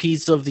mentioned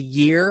rookies of the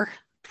year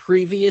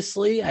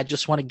previously. I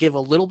just want to give a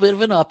little bit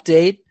of an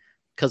update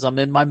because I'm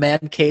in my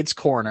man Cade's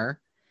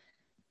corner.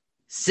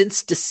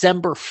 Since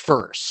December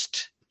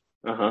 1st,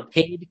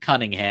 Cade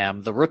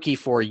Cunningham, the rookie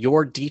for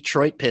your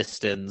Detroit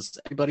Pistons,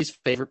 everybody's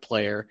favorite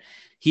player,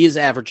 he is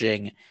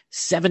averaging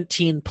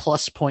 17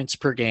 plus points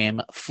per game,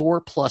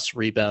 4 plus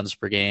rebounds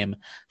per game,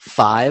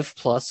 5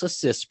 plus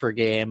assists per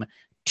game,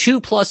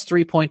 2 plus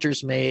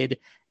 3-pointers made,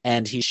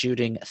 and he's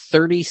shooting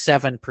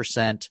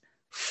 37%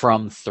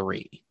 from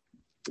 3.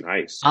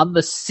 Nice. On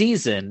the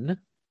season,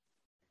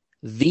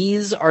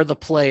 these are the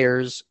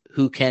players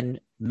who can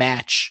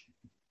match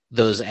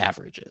those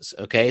averages.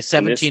 Okay,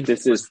 17.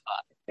 This is,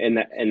 and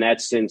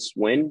that's since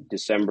when?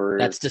 December.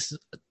 That's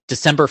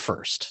December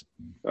 1st.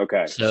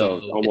 Okay, so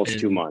almost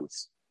 2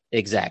 months.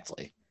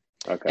 Exactly.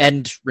 Okay.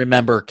 And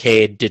remember,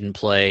 Cade didn't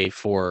play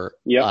for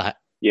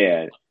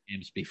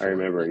games before. I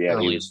remember. Yeah,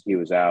 he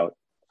was out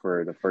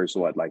for the first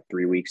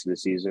 3 weeks of the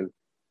season.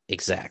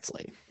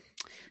 Exactly.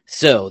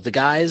 So the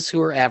guys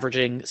who are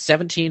averaging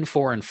 17,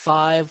 4, and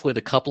 5 with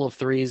a couple of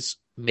threes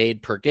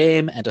made per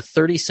game and a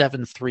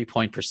 37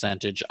 3-point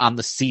percentage on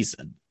the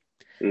season.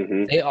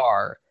 Mm-hmm. They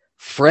are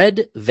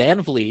Fred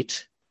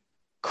VanVleet,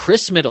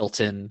 Chris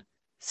Middleton,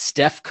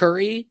 Steph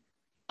Curry,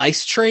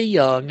 Ice Trae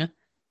Young,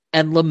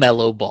 and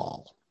LaMelo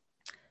Ball.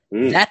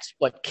 That's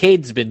what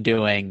Cade's been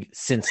doing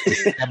since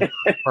December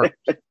 1st.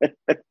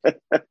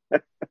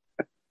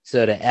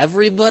 So to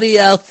everybody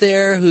out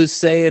there who's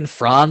saying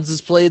Franz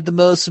has played the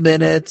most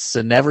minutes,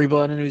 and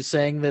everyone who's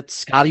saying that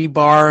Scotty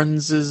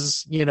Barnes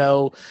is,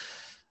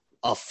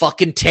 a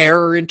fucking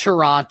terror in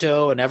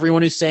Toronto, and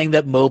everyone who's saying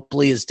that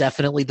Mobley is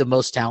definitely the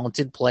most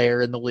talented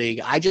player in the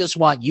league, I just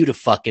want you to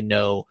fucking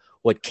know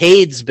what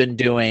Cade's been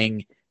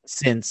doing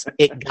since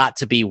it got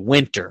to be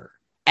winter.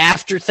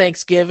 After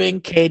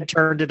Thanksgiving, Cade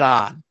turned it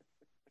on.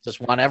 Just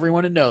want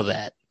everyone to know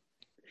that.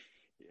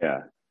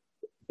 Yeah.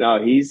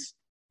 No, he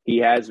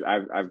has.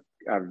 I've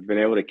been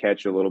able to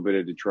catch a little bit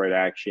of Detroit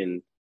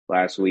action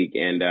last week,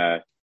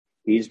 and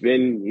he's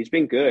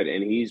been good,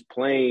 and he's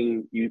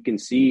playing. You can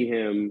see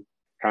him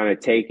kind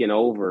of taking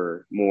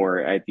over more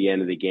at the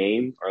end of the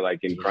game, or like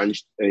in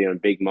crunch,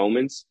 big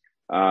moments.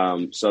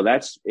 So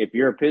that's, if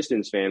you're a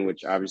Pistons fan,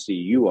 which obviously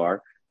you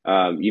are,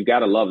 you've got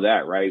to love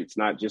that, right? It's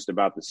not just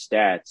about the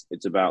stats;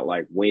 it's about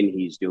like when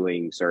he's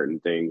doing certain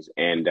things,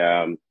 and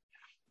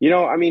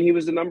he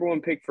was the number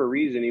 1 pick for a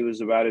reason. He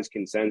was about as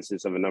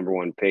consensus of a number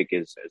 1 pick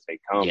as they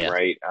come,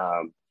 right?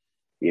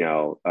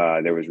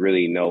 There was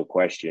really no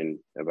question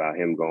about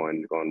him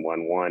going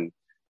 1-1.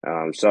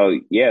 So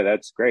yeah,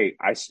 that's great.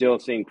 I still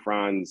think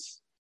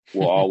Franz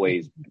will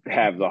always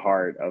have the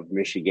heart of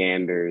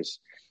Michiganders.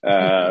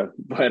 But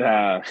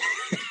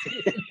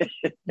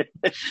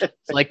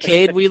it's like,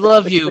 Cade, we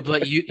love you,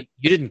 but you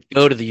didn't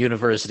go to the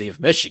University of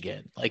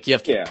Michigan. Like, you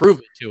have to prove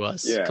it to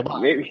us. Yeah, come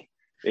on.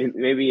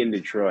 Maybe in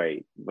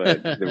Detroit,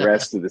 but the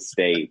rest of the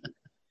state.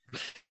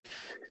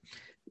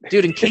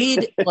 Dude, and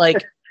Cade,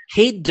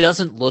 Cade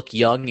doesn't look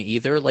young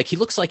either. Like, he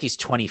looks like he's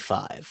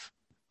 25.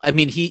 I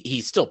mean,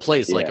 he still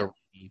plays like a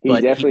rookie,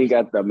 he definitely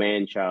got the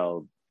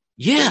man-child.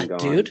 Yeah, going,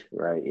 dude.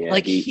 Right. Yeah.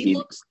 Like, he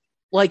looks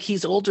like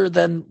he's older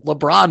than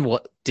LeBron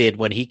did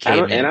when he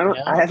came in. And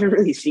I haven't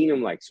really seen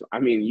him like. I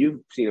mean,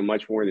 you've seen him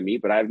much more than me,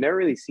 but I've never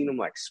really seen him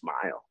like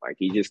smile. Like,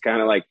 he just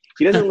kind of like,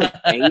 he doesn't look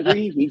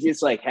angry. He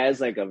just like has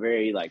like a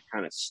very like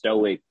kind of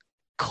stoic,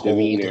 cold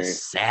demeanor.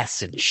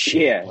 Assassin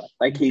shit. Yeah,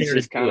 like he's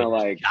just kind of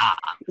like,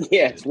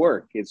 yeah, it's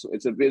work.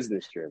 It's a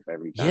business trip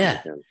every time.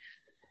 Yeah.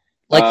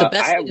 Like, the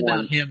best thing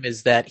about him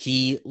is that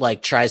he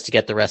like tries to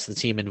get the rest of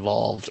the team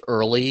involved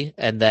early,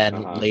 and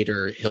then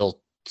later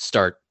he'll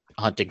start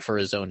hunting for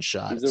his own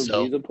shot. He's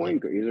a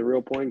point guard. He's a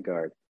real point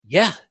guard.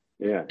 Yeah.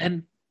 Yeah.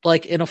 And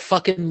like, in a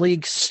fucking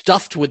league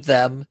stuffed with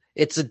them,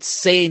 it's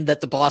insane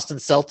that the Boston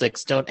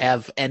Celtics don't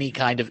have any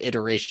kind of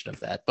iteration of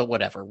that. But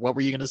whatever. What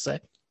were you going to say?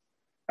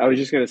 I was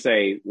just going to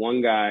say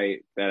one guy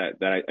that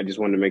I just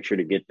wanted to make sure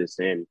to get this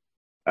in.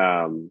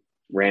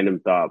 Random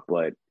thought,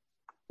 but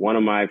one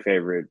of my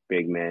favorite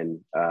big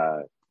men,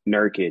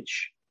 Nurkic,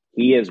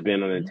 he has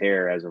been on a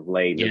tear as of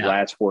late. In his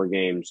last 4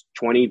 games,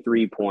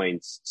 23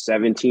 points,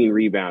 17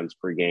 rebounds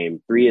per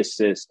game, 3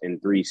 assists,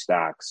 and 3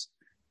 stocks.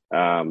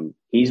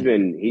 He's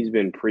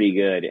been pretty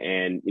good,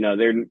 and you know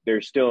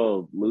they're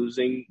still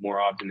losing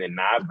more often than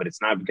not, but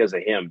it's not because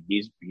of him.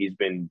 He's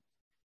been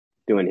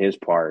doing his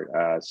part.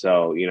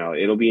 So you know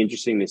it'll be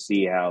interesting to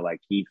see how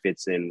like he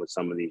fits in with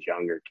some of these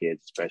younger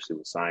kids, especially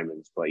with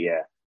Simons. But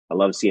yeah, I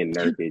love seeing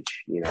Nurkic.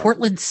 You know,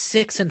 Portland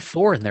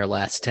 6-4 in their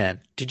last 10.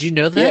 Did you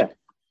know that? Yeah.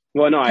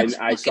 Well, no, I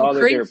saw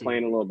that crazy. they were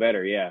playing a little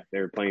better. Yeah, they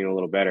were playing a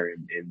little better,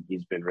 and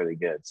he's been really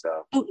good.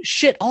 So, oh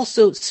shit!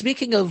 Also,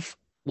 speaking of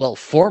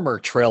former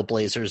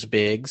Trailblazers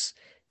bigs,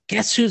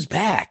 guess who's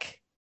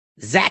back?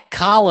 Zach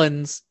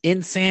Collins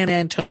in San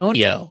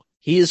Antonio.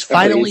 He is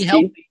finally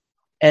healthy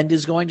and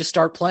is going to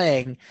start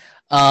playing.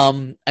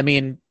 I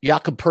mean,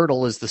 Jakob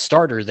Poeltl is the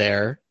starter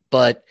there,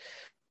 but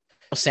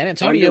San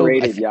Antonio.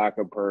 Underrated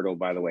Jakob Poeltl,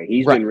 by the way.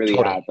 He's been really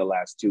hot the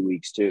last 2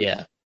 weeks too.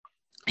 Yeah,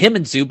 him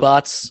and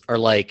Zubats are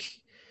like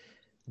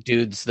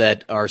dudes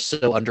that are so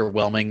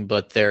underwhelming,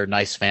 but they're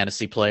nice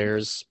fantasy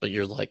players. But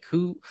you're like,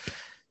 who?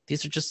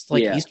 These are just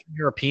like Eastern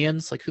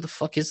Europeans. Like, who the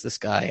fuck is this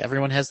guy?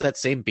 Everyone has that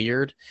same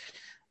beard.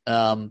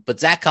 But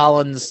Zach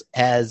Collins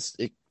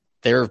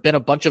there have been a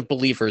bunch of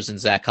believers in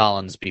Zach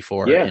Collins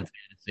before in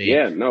fantasy.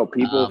 Yeah, no,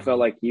 people felt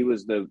like he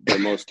was the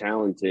most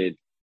talented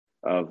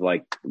of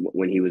like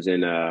when he was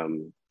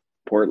in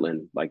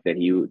Portland, like that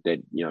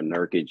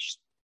Nurkic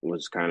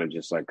was kind of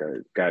just like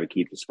a guy to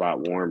keep the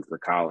spot warm for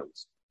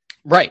Collins.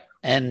 Right.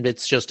 And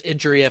it's just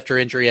injury after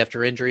injury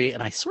after injury.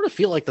 And I sort of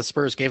feel like the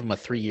Spurs gave him a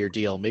 3-year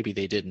deal. Maybe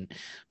they didn't.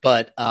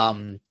 But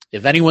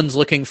if anyone's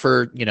looking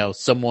for,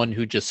 someone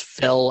who just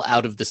fell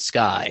out of the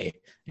sky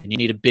and you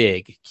need a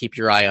big, keep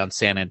your eye on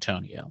San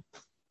Antonio.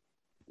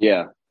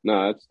 Yeah.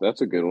 No, that's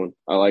a good one.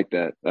 I like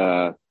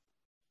that.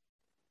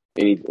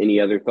 Any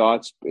other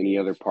thoughts? Any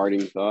other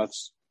parting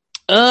thoughts?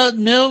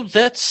 No,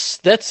 that's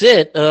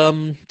it.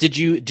 Did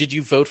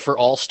you vote for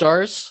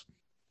All-Stars?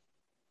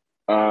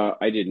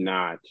 I did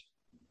not.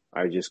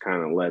 I just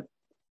kind of let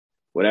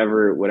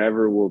whatever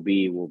will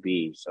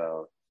be.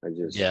 So I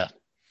just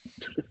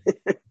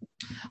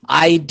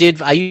I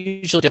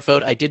usually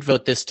vote. I did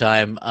vote this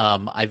time.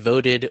 I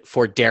voted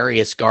for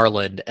Darius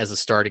Garland as a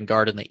starting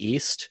guard in the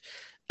East,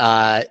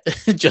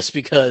 just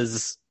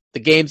because the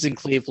game's in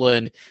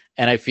Cleveland,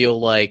 and I feel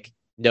like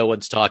no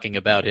one's talking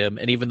about him.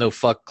 And even though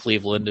fuck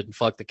Cleveland and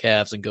fuck the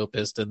Cavs and go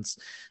Pistons,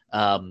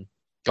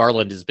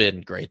 Garland has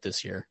been great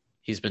this year.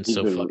 He's been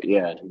fucking he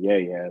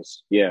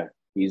has. Yeah,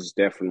 he's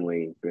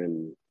definitely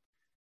been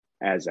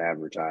as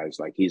advertised.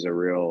 Like, he's a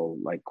real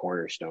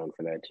cornerstone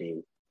for that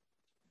team.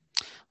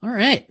 All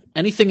right.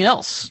 Anything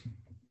else?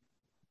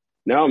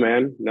 No,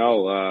 man.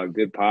 No,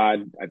 good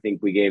pod. I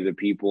think we gave the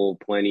people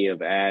plenty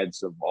of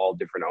ads of all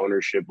different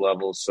ownership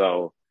levels.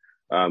 So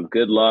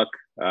good luck.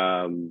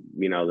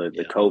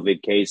 The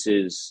COVID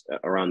cases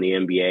around the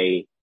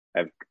NBA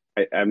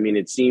I mean,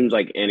 it seems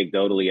like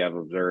anecdotally I've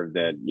observed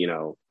that,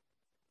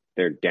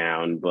 they're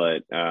down,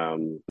 but,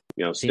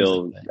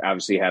 still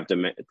obviously have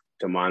to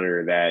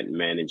monitor that and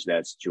manage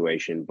that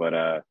situation.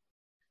 But,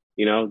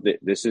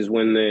 this is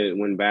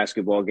when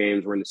basketball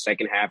games, we're in the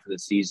second half of the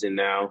season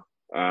now.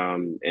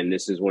 And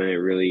this is when it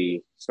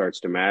really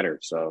starts to matter.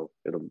 So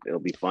it'll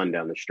be fun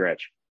down the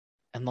stretch.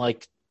 And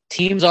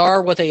teams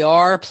are what they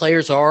are,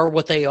 players are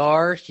what they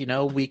are.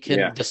 We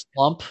can the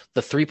slump,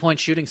 the 3-point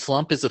shooting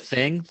slump is a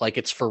thing.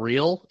 It's for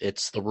real.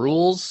 It's the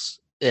rules.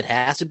 It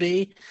has to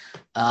be.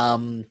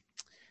 And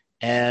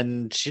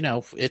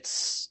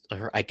it's,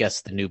 I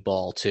guess, the new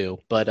ball too.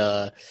 But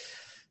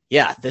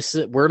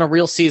we're in a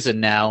real season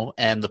now,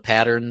 and the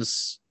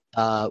patterns,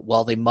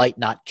 while they might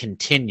not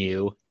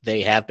continue,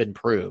 they have been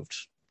proved.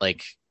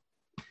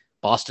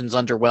 Boston's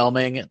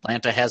underwhelming.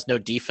 Atlanta has no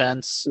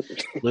defense.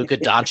 Luka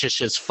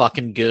Doncic is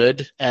fucking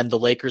good, and the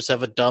Lakers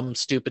have a dumb,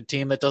 stupid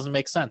team that doesn't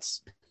make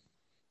sense.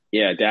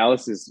 Yeah,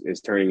 Dallas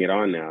is turning it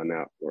on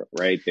now,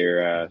 right?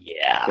 They're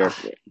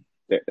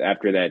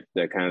after that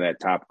kind of that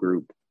top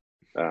group.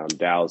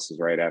 Dallas is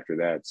right after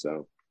that.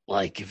 So,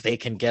 like, if they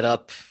can get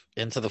up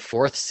into the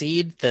 4th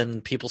seed,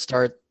 then people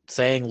start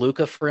saying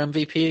Luka for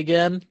MVP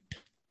again.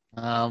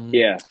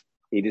 Yeah,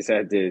 he just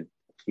had to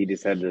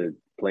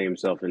play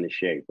himself into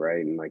shape,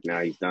 right? And like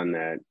now he's done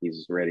that.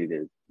 He's ready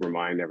to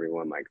remind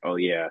everyone, like, oh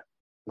yeah,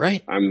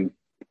 right. I'm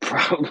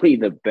probably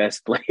the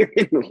best player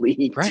in the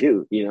league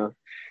too. You know.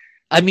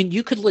 I mean,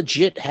 you could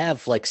legit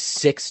have like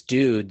 6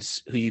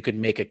 dudes who you could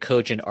make a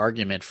cogent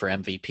argument for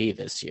MVP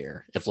this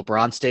year if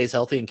LeBron stays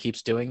healthy and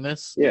keeps doing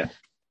this. Yeah.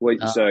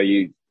 So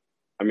you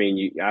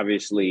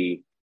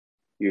obviously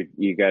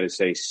you got to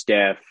say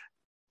Steph,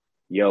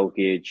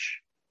 Jokic,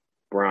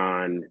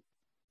 Bron.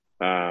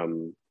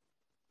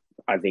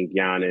 I think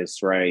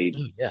Giannis, right?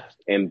 Yeah.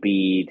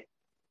 Embiid.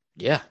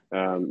 Yeah.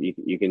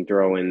 You can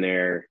throw in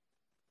there.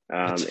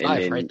 That's 5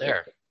 and then, right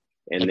there.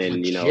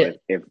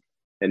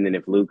 And then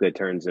if Luka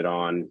turns it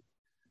on,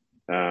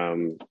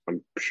 I'm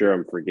sure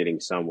I'm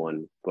forgetting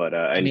someone, but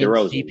and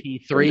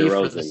DeRozan. CP3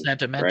 for the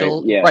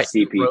sentimental, right? Yeah, right,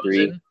 CP3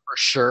 DeRozan for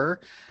sure.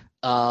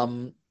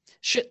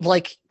 Shit,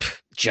 like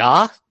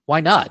Ja, why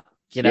not?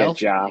 You know,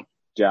 Ja.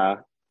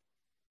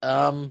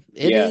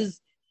 Is.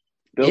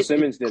 Bill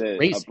Simmons did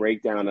a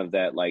breakdown of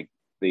that, like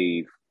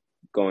the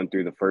going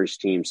through the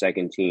first team,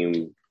 second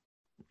team,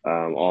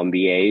 All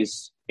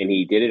NBAs, and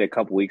he did it a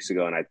couple weeks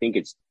ago, and I think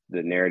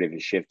the narrative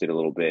has shifted a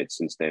little bit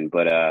since then.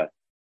 But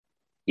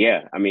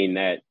yeah, I mean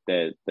that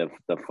the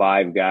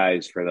 5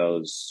 guys for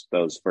those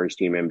first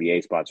team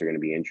NBA spots are going to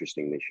be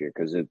interesting this year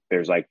because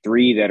there's like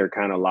 3 that are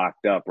kind of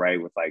locked up,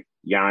 right? With like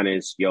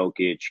Giannis,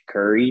 Jokic,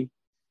 Curry,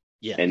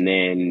 and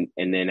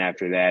then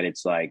after that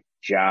it's like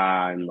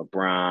Ja and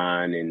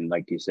LeBron, and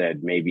like you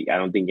said, maybe I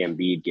don't think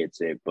Embiid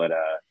gets it, but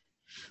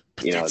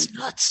that's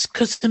nuts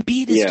because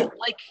Embiid is still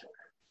like.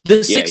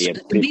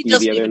 Embiid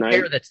doesn't even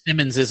care that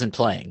Simmons isn't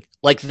playing.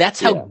 Like, that's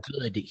how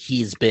good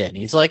he's been.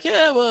 He's like,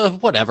 yeah, well,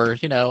 whatever.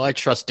 You know, I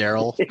trust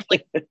Daryl.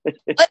 Like,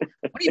 what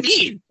do you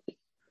mean?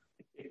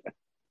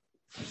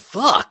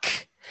 Fuck.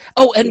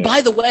 Oh, and by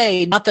the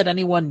way, not that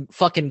anyone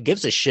fucking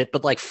gives a shit,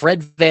 but like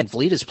Fred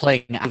VanVleet is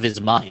playing out of his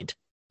mind.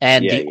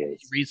 And the only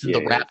reason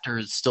the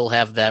Raptors still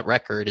have that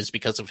record is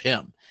because of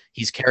him.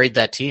 He's carried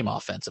that team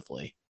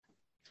offensively.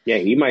 Yeah,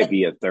 he might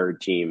be a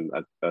third team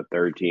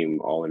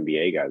All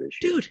NBA guy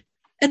this year. Dude.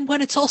 And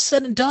when it's all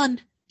said and done,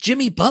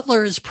 Jimmy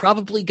Butler is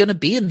probably going to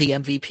be in the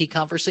MVP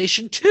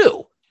conversation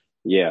too.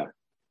 Yeah.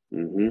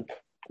 Mm-hmm.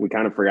 We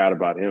kind of forgot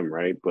about him,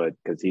 right? But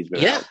because he's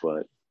been out,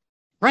 but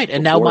right.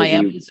 And now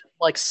Miami's in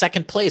like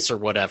 2nd place or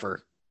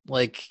whatever.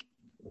 Like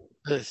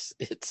it's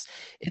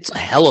a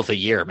hell of a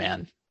year,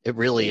 man. It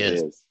really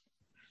is.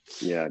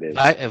 Yeah, it is.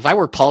 If I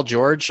were Paul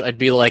George, I'd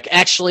be like,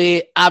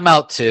 actually, I'm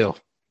out too.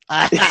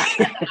 I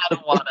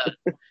don't want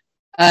to.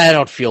 I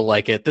don't feel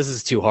like it. This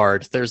is too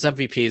hard. There's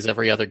MVPs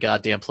every other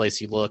goddamn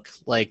place you look.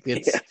 Like,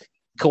 it's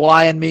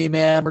Kawhi and me,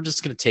 man. We're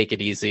just going to take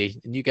it easy.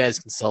 And you guys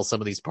can sell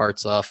some of these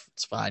parts off.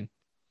 It's fine.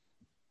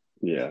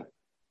 Yeah.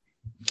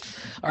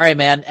 All right,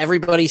 man.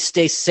 Everybody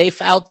stay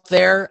safe out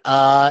there.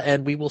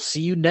 And we will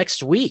see you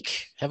next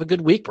week. Have a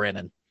good week,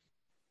 Brandon.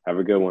 Have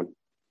a good one.